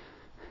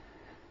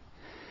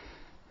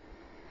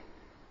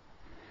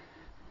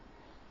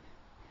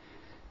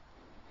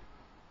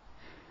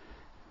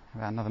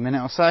 About another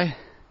minute or so.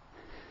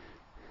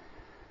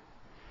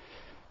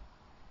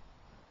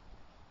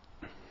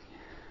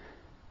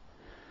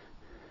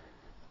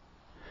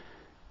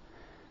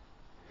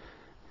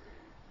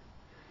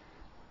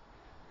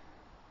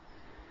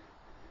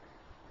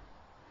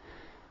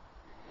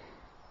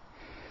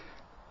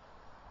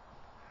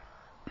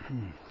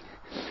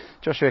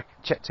 Joshua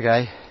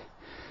Cheptegei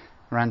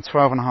ran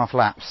 12.5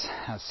 laps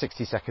at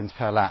 60 seconds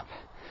per lap.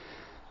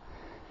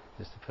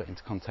 Just to put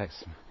into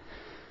context.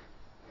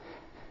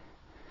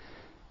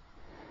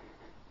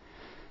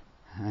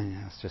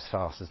 That's just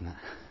fast, isn't it?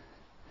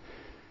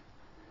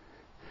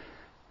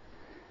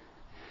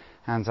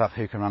 Hands up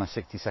who can run a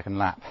 60-second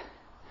lap.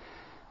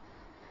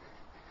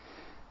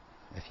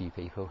 A few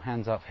people.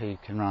 Hands up who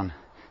can run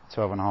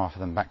 12.5 of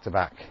them back to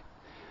back.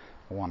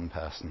 One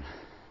person.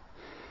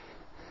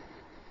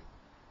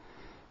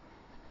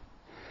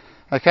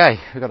 Okay,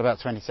 we've got about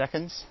 20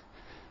 seconds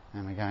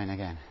and we're going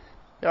again.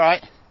 You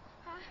alright?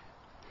 Huh?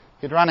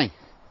 Good running.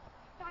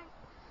 Thanks.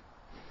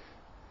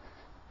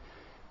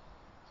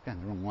 It's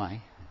going the wrong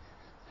way.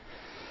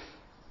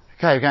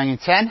 Okay, we're going in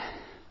 10.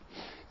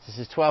 This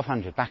is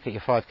 1200, back at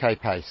your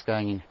 5k pace.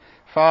 Going in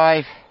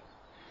 5,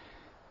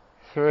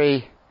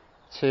 3,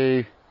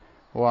 2,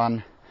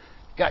 1,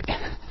 go.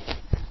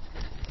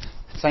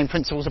 Same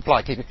principles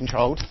apply, keep it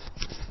controlled.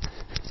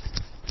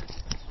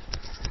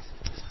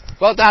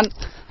 Well done.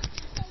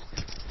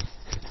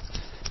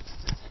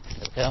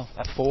 There we go,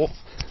 at 4.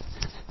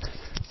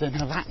 Doing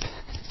a lap.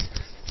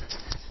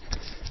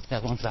 The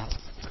other one's about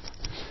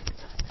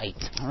 8,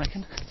 I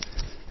reckon.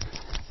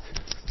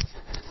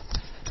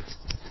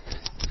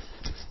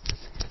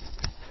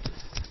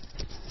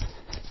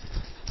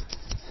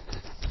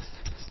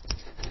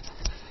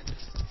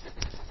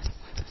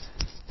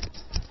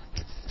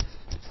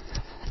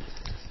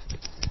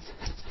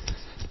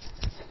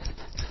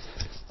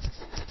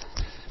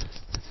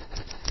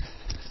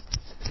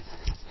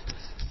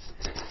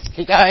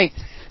 Keep going.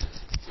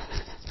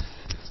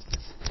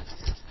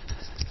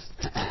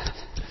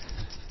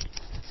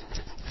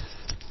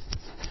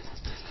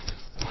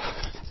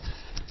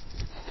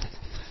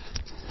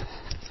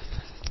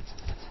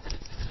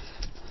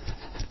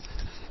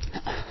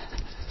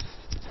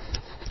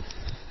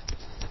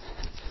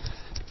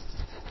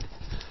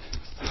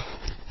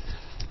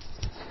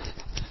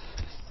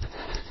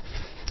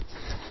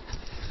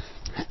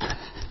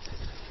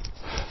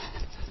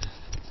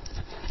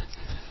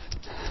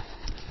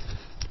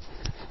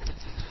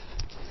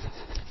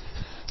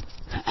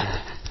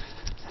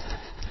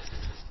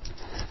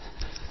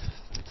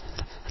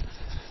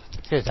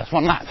 Good, that's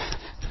one lap.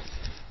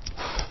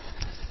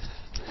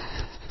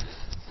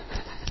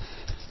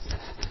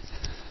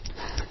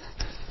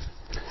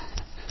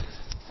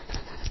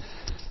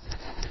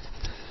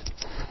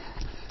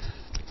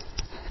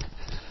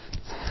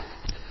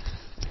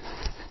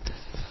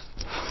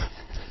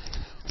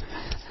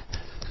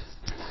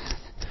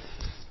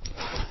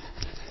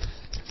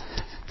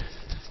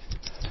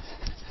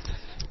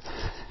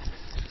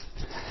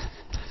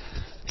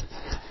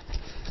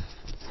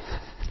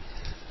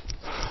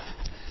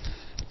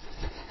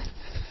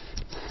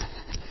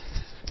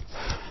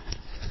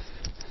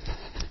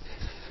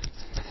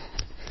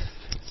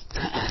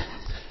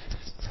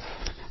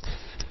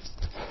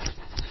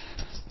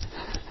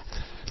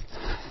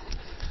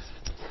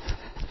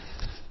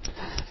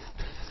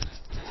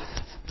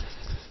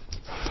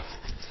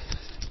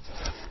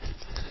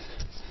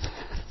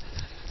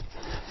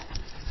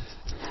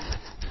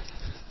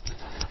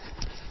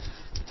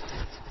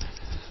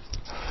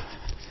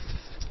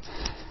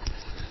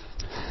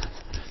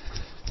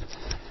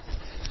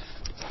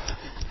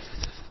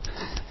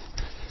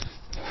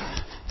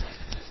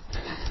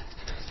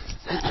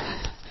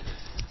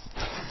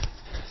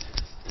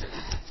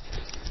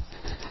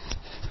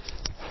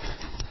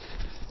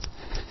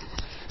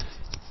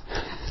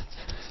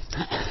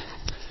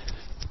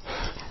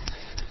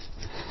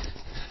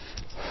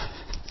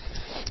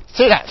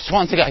 Two laps,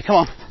 one to go, come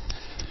on.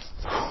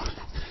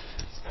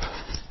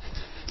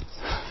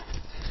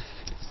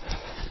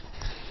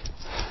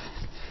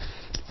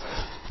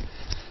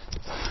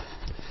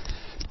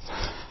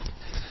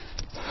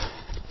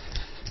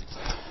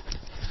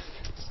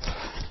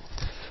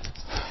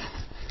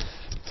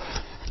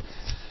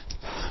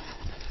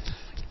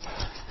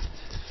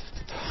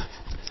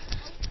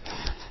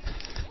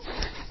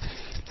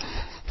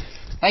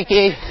 Thank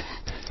you.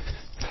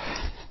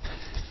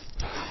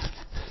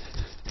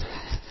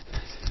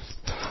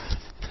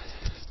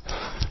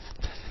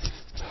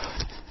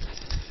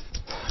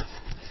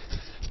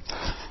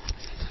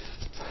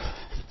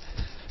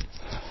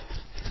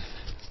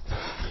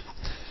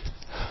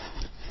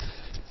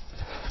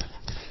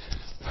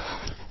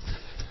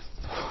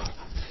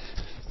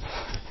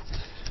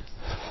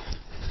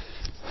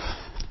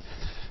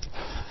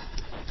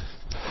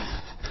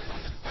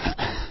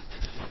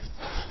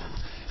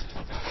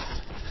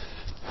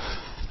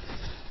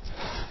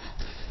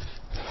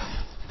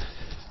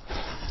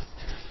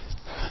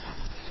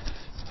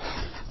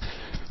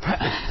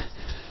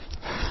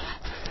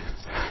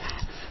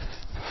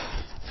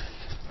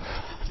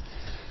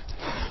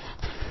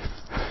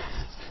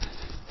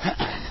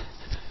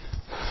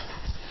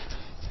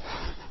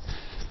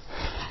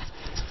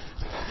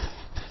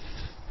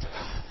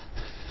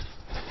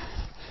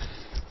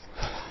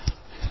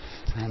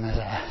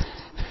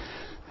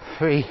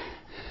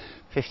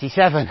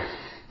 3:57.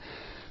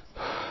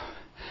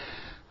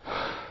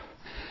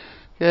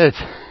 Good.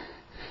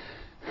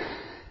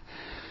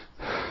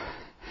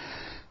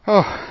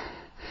 Oh,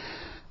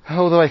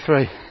 all the way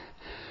through.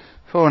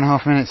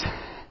 4.5 minutes.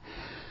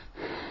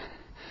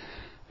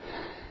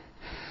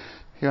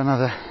 You got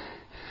another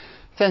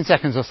 10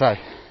 seconds or so.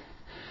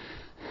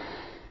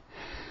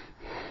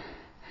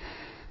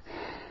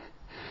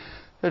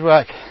 Good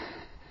work.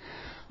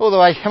 All the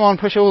way. Come on,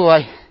 push all the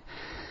way.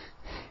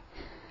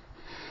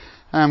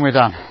 And we're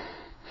done.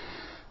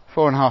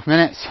 4.5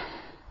 minutes.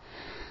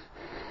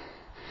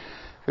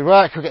 Good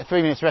work. We'll get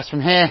 3 minutes rest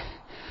from here.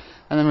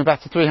 And then we're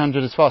back to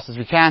 300 as fast as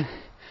we can.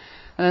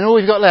 And then all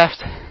we've got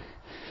left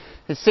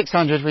is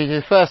 600. We do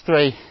the first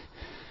 3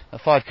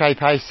 at 5k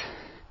pace.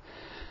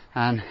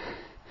 And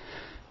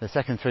the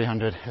second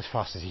 300 as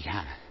fast as you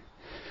can.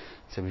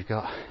 So we've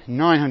got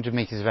 900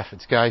 metres of effort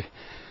to go.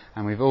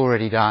 And we've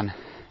already done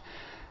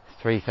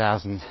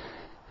 3,000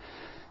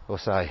 or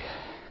so.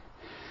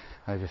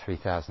 Over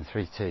 3,000,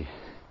 3,2.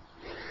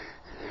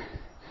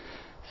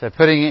 So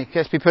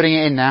let's be putting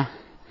it in now.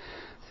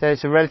 So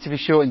it's a relatively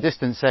short and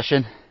distance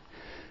session,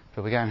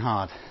 but we're going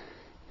hard.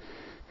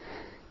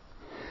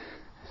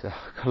 It's a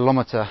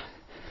kilometre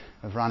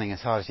of running as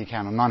hard as you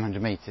can on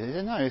 900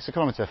 metres. No, it's a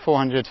kilometre,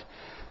 400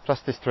 plus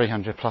this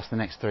 300 plus the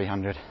next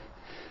 300.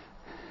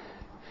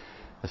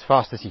 As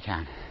fast as you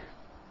can.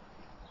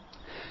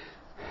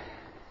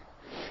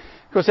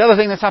 Of course, the other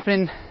thing that's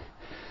happened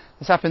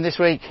this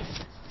week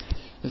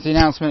is the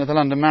announcement of the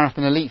London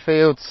Marathon Elite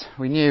Fields.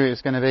 We knew it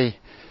was going to be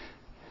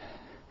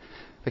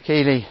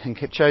Bekele and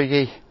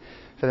Kipchoge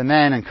for the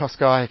men and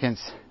Kosgei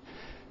against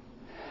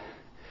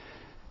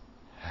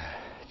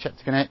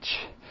Cheptegei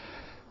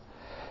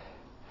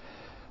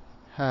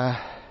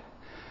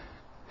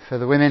for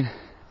the women.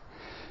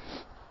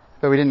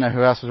 But we didn't know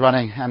who else was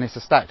running, and it's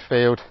a stacked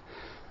field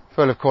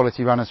full of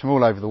quality runners from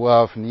all over the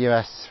world, from the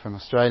US, from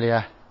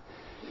Australia,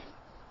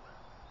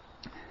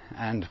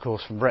 and of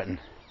course from Britain.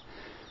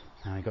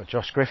 And we've got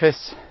Josh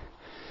Griffiths,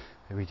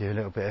 who we provide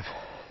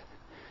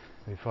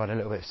a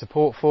little bit of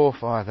support for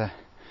via the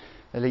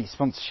Elite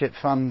Sponsorship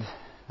Fund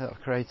that I've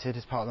created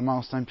as part of the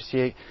Milestone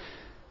Pursuit.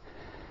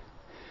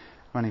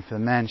 Running for the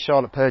men.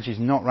 Charlotte Purgey's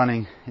not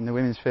running in the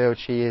women's field.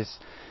 She is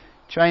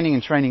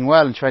training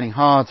well and training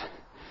hard,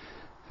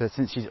 but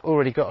since she's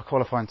already got a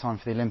qualifying time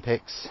for the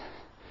Olympics,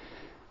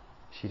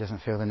 she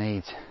doesn't feel the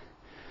need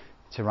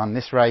to run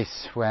this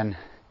race when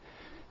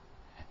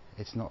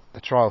it's not the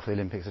trial for the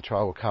Olympics. The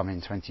trial will come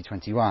in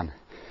 2021,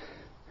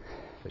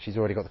 but she's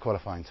already got the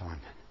qualifying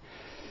time,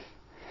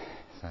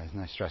 so there's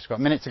no stress. Got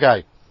a minute to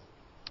go,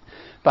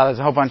 but there's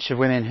a whole bunch of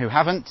women who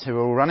haven't, who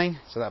are all running,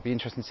 so that'll be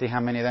interesting to see how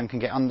many of them can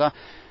get under.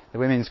 The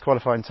women's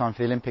qualifying time for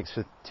the Olympics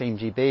for Team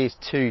GB is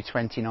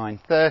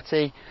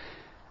 2:29:30,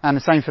 and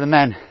the same for the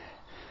men.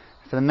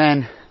 For the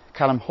men,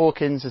 Callum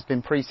Hawkins has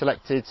been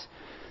pre-selected,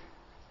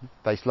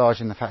 based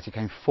largely on the fact he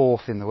came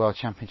 4th in the World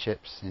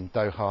Championships in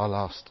Doha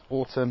last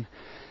autumn.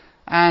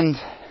 And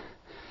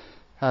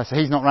so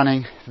he's not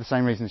running for the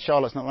same reason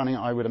Charlotte's not running,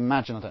 I would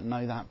imagine. I don't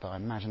know that, but I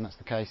imagine that's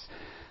the case.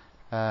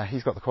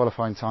 He's got the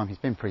qualifying time, he's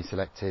been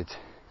pre-selected,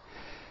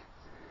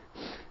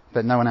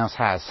 but no one else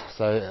has.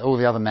 So all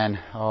the other men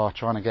are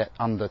trying to get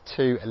under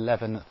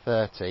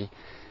 2:11:30,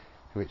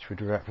 which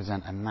would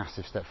represent a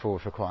massive step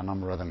forward for quite a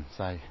number of them.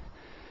 So it'd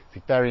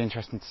be very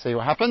interesting to see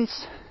what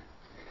happens.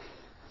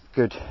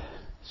 Good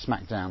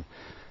smackdown.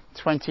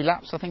 20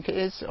 laps, I think it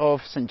is,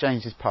 of St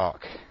James's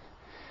Park.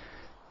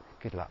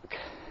 Good luck.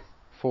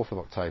 4th of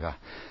October.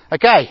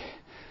 Okay,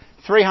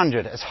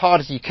 300 as hard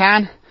as you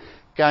can.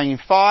 Going in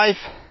 5,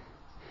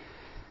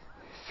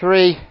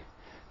 3,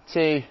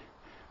 2,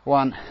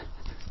 1,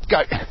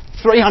 go.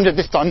 300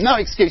 this time, no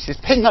excuses.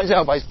 Pin those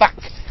elbows back.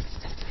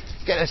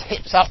 Get those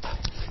hips up,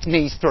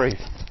 knees through.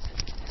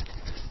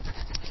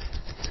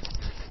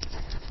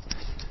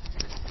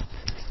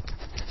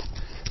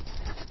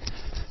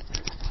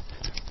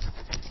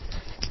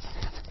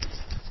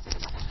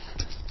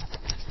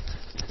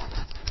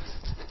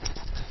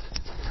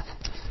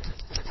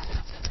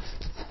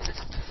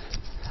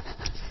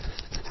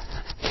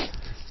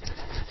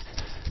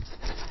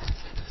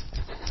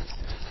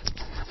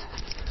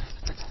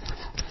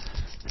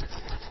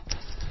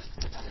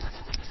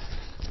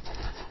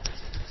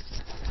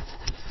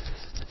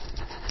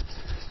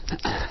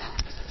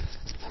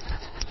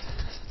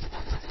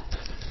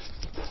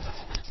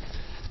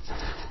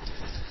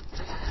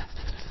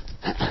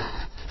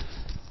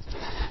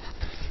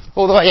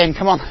 All the way in,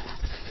 come on.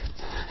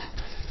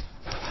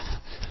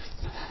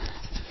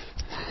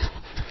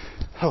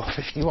 Oh,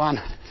 51.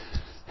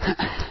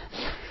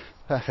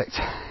 Perfect.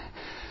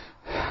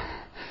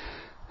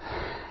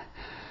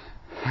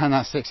 And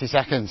that's 60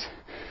 seconds.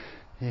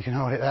 You can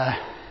hold it there.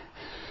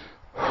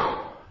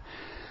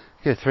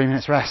 Good, 3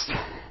 minutes rest.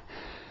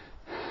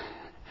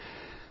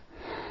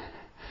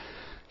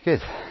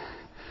 Good.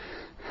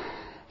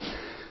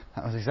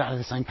 That was exactly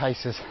the same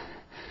pace as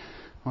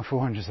my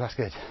 400s, so that's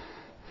good.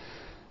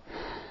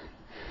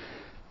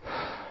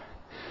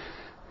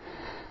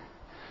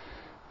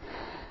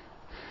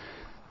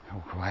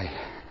 walk away.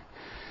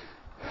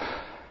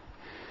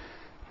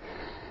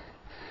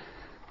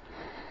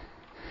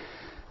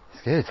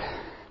 It's good.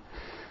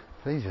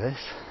 Pleased with this.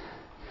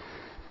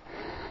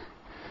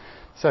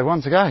 So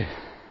 1 to go.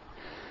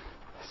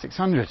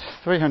 600,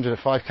 300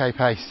 at 5k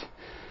pace,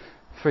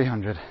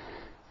 300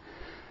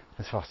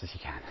 as fast as you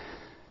can.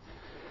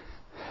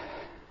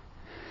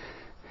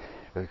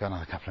 But we've got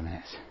another couple of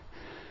minutes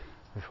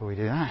before we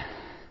do that.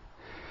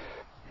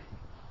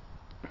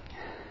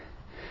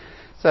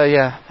 So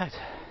yeah, in fact,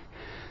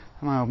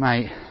 my old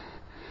mate,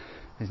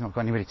 he's not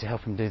got anybody to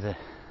help him do the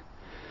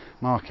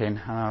marking, and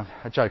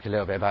I joke a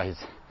little bit about his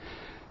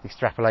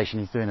extrapolation.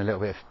 He's doing a little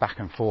bit of back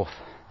and forth,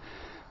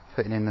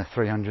 putting in the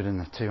 300 and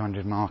the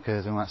 200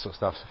 markers and all that sort of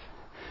stuff.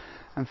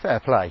 And fair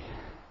play.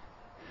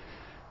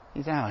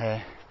 He's out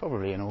here,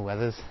 probably in all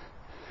weathers,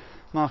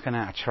 marking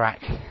out a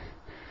track in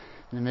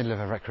the middle of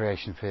a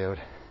recreation field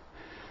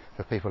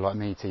for people like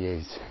me to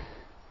use.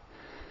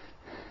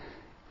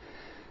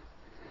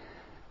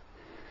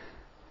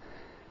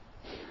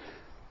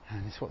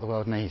 And it's what the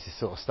world needs, this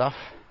sort of stuff,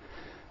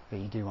 but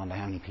you do wonder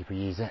how many people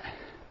use it.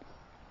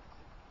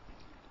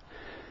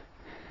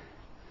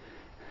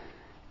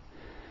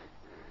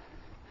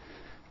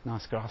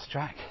 Nice grass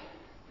track.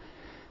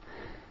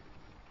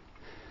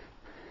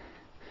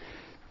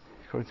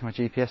 According to my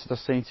GPS, it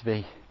does seem to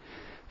be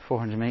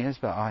 400 metres,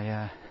 but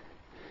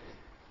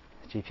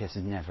GPS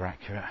is never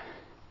accurate.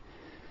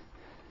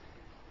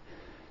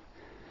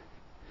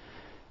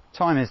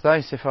 Time is though,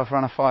 so if I've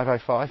run a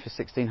 5:05 for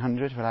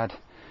 1600, we'll add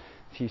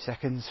a few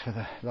seconds for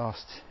the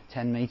last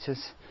 10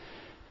 metres.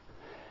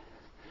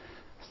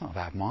 It's not a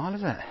bad mile,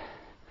 is it?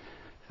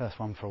 First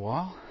one for a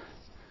while.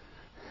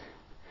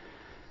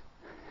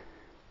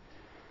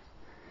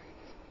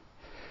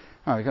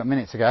 Right, we've got a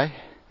minute to go,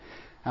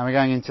 and we're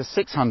going into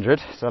 600,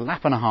 so a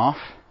lap and a half.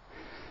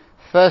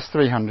 First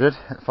 300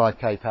 at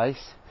 5k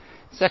pace,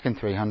 second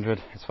 300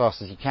 as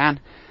fast as you can,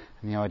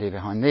 and the idea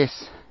behind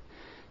this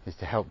is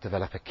to help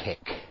develop a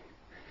kick.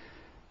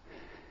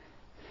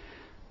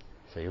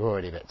 So you're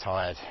already a bit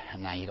tired,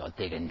 and now you've got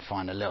to dig and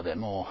find a little bit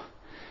more.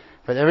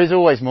 But there is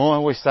always more, I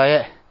always say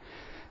it.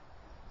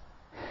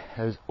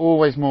 There's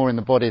always more in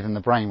the body than the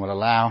brain will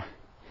allow.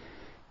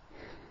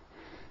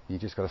 You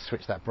just got to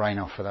switch that brain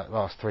off for that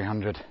last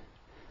 300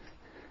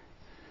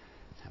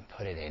 and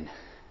put it in.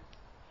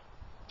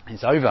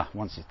 It's over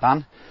once it's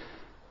done,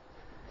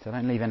 so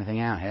don't leave anything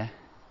out here.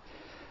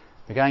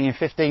 We're going in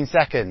 15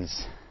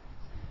 seconds.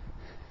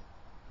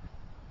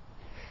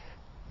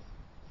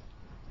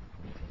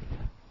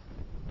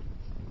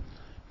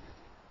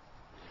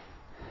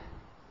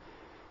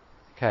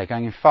 Okay,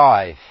 going in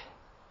 5,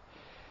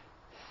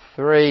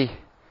 3,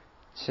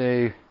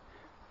 2,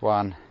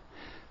 1,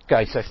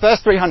 go. So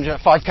first 300 at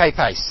 5k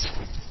pace.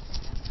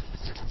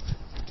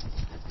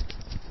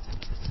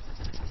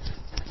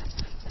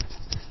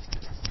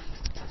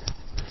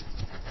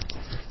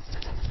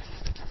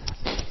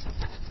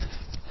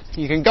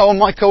 You can go on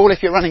my call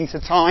if you're running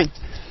to time,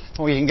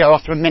 or you can go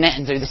after a minute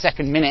and do the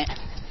second minute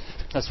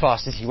as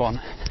fast as you want,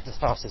 as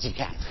fast as you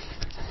can.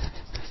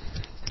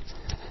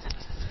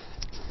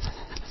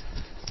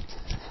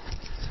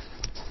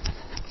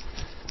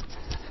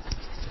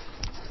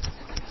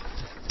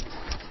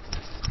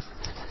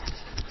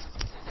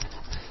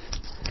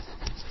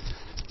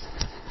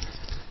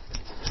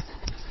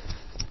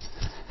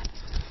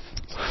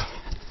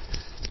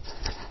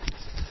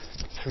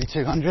 Through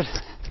 200.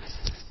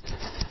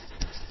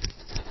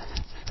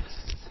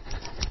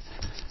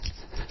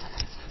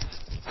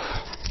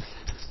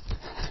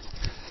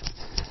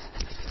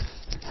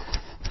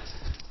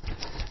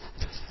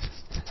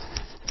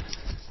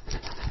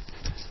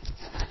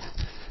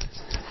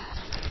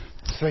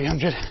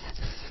 $300.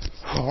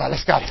 All right,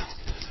 let's go.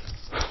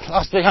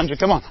 Last 300,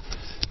 come on.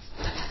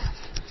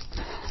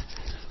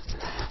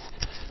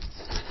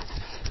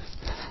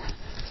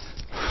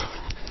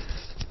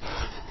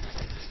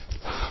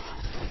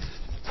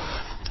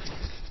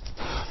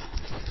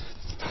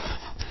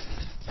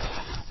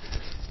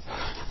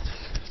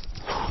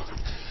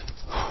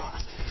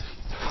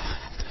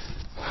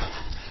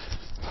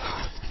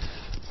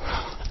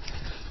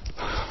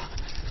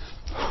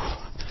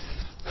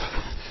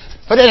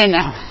 Put it in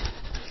now.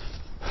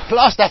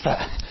 Last effort.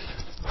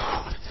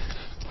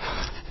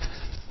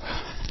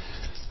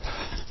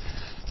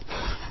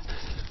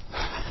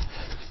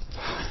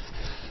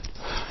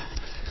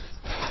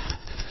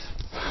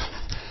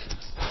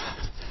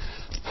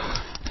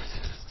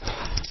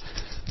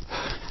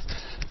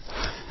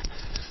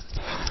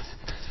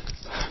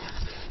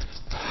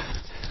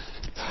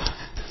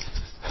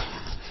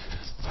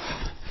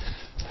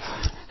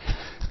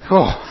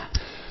 Oh,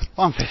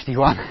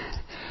 151.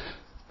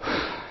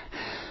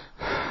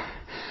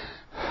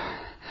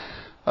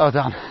 Well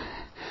done.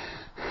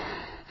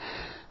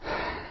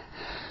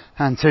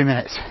 And 2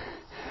 minutes.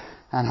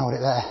 And hold it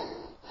there.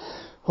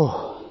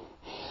 Oh.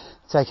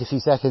 Take a few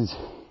seconds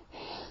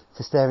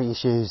to stare at your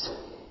shoes.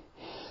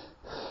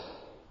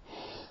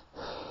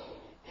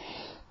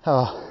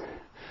 Oh,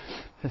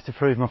 just to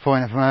prove my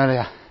point from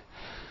earlier,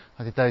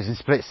 I did those in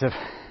splits of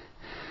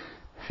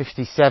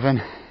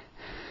 57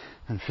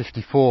 and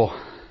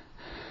 54.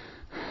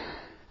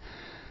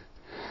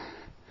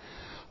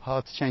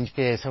 Hard to change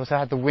gears. I also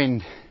had the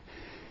wind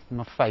in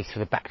my face for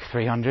the back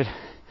 300.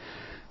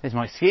 There's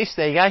my excuse,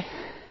 there you go.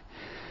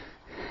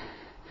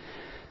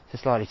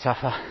 It's slightly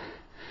tougher.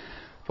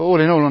 But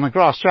all in all, on a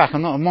grass track,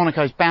 I'm not on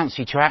Monaco's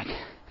bouncy track.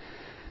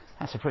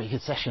 That's a pretty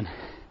good session.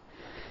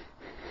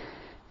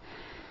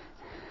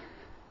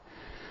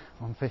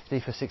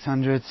 150 for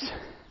 600s.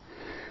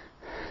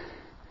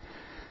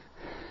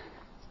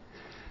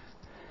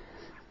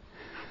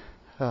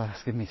 Oh,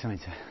 that's given me something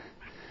to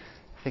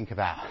think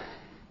about.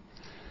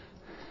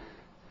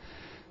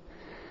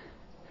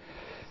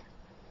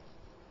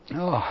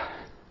 Oh.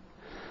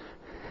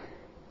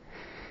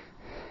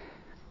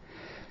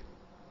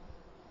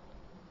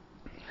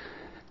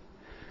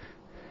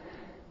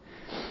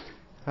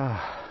 I'm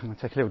going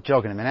to take a little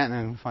jog in a minute and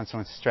then find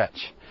somewhere to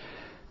stretch.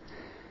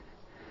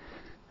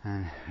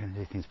 And I'm going to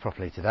do things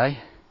properly today.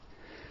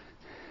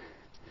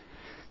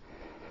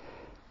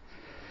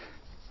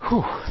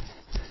 Whew.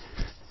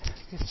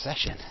 Good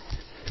session.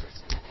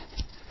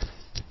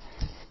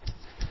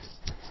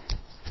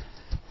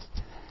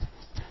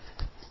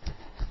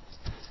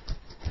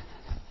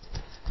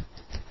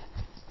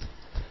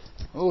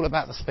 All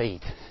about the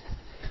speed.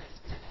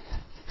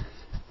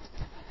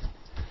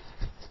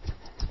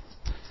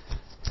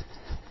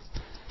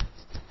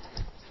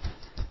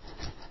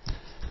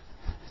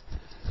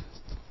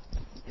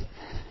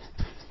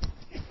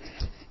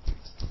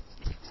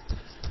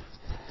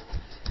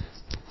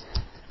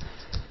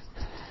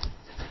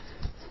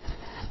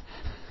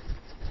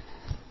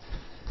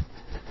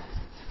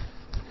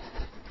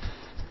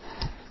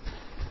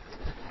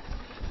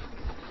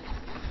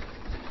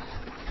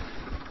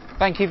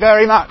 Thank you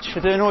very much for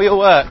doing all your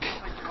work.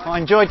 I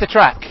enjoyed the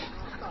track.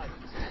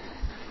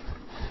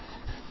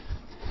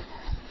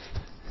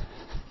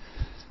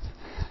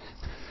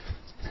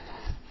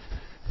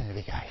 There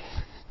we go.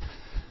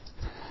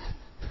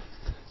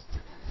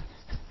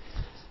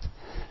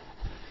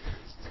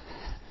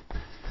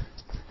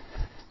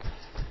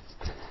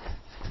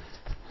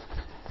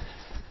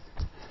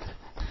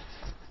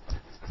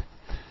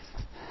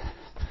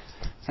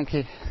 Thank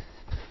you.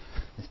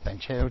 This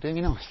bench here will do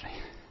me nicely.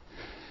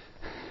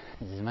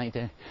 This is mate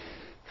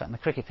cutting the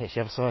cricket pitch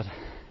the other side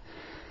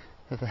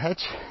of the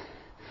hedge.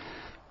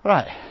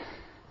 Right.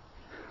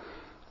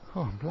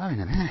 Oh, I'm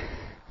blowing a minute.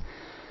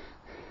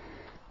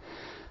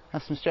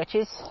 Have some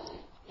stretches.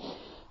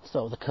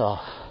 Start with the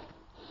calf.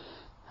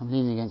 I'm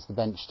leaning against the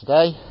bench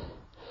today.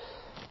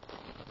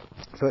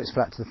 Foot is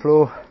flat to the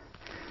floor.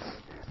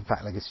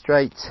 Back leg is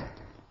straight.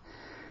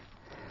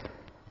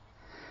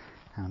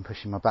 And I'm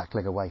pushing my back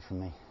leg away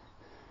from me.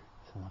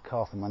 So my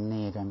calf and my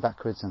knee are going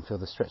backwards and feel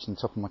the stretch in the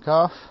top of my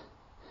calf.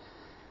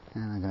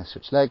 And I'm going to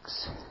switch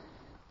legs.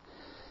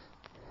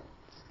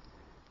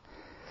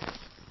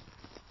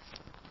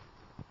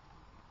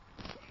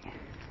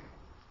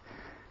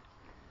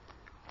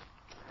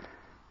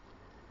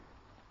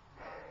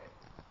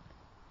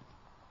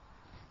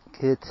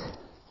 Good.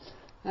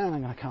 And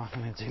I'm going to come up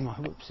and do my,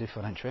 whoops, if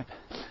I don't trip.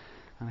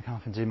 And I come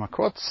up and do my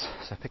quads.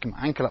 So picking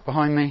my ankle up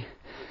behind me,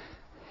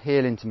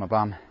 heel into my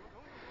bum,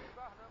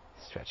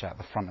 stretch out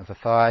the front of the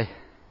thigh.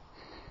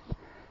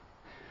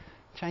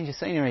 Change of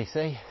scenery,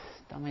 see?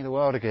 Done me the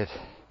world of good.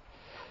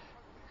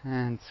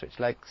 And switch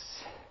legs.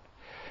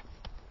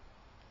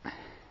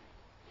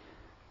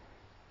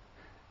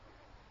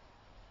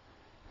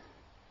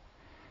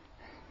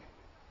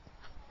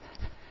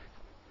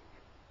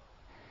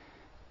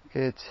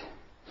 Good.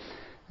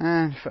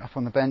 And foot up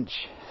on the bench.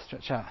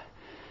 Stretch out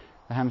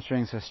the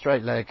hamstrings, so a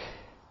straight leg.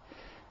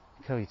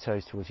 Curl your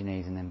toes towards your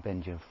knees and then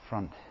bend your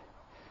front.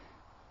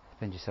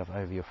 Bend yourself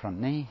over your front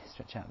knee.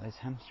 Stretch out those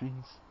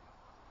hamstrings.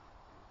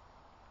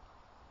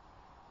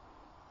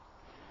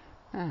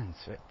 And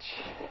switch.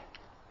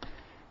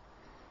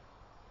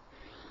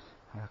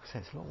 Like I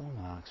said, it's a lot warmer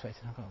than I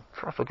expected. I've got a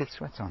proper good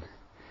sweat on.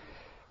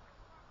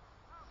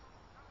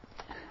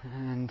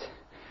 And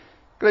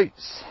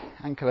glutes,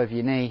 ankle over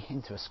your knee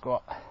into a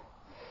squat.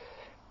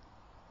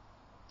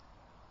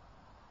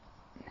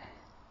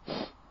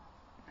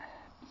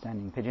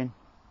 Standing pigeon.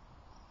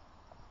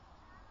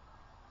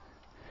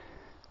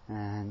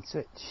 And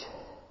switch.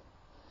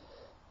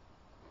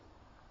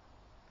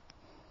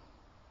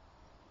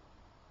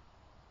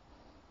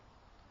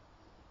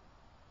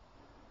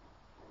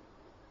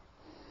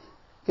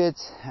 Good,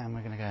 and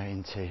we're going to go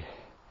into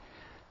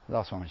the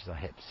last one, which is our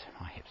hips.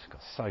 My hips have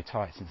got so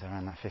tight since I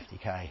ran that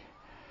 50k. A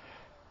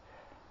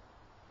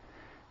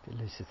bit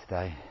looser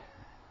today,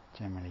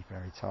 generally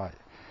very tight.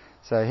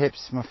 So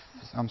hips,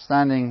 I'm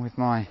standing with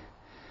my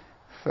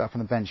foot up on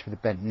the bench with a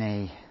bent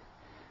knee.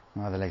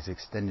 My other legs are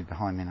extended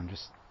behind me and I'm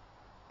just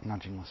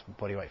nudging my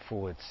body weight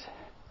forwards.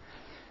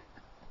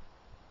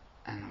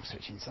 And I'm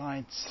switching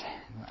sides,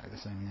 exactly the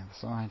same on the other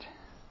side.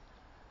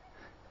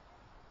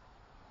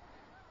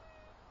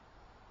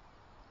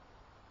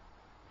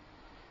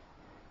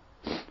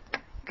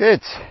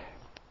 Good.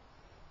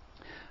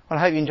 Well,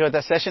 I hope you enjoyed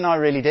that session. I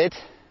really did.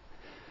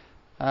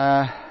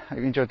 I hope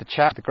you enjoyed the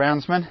chat with the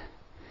groundsman.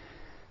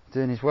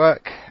 doing his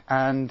work,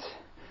 and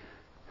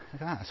look at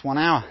that, that's 1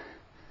 hour.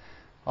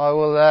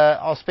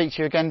 I'll speak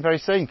to you again very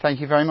soon. Thank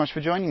you very much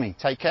for joining me.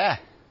 Take care.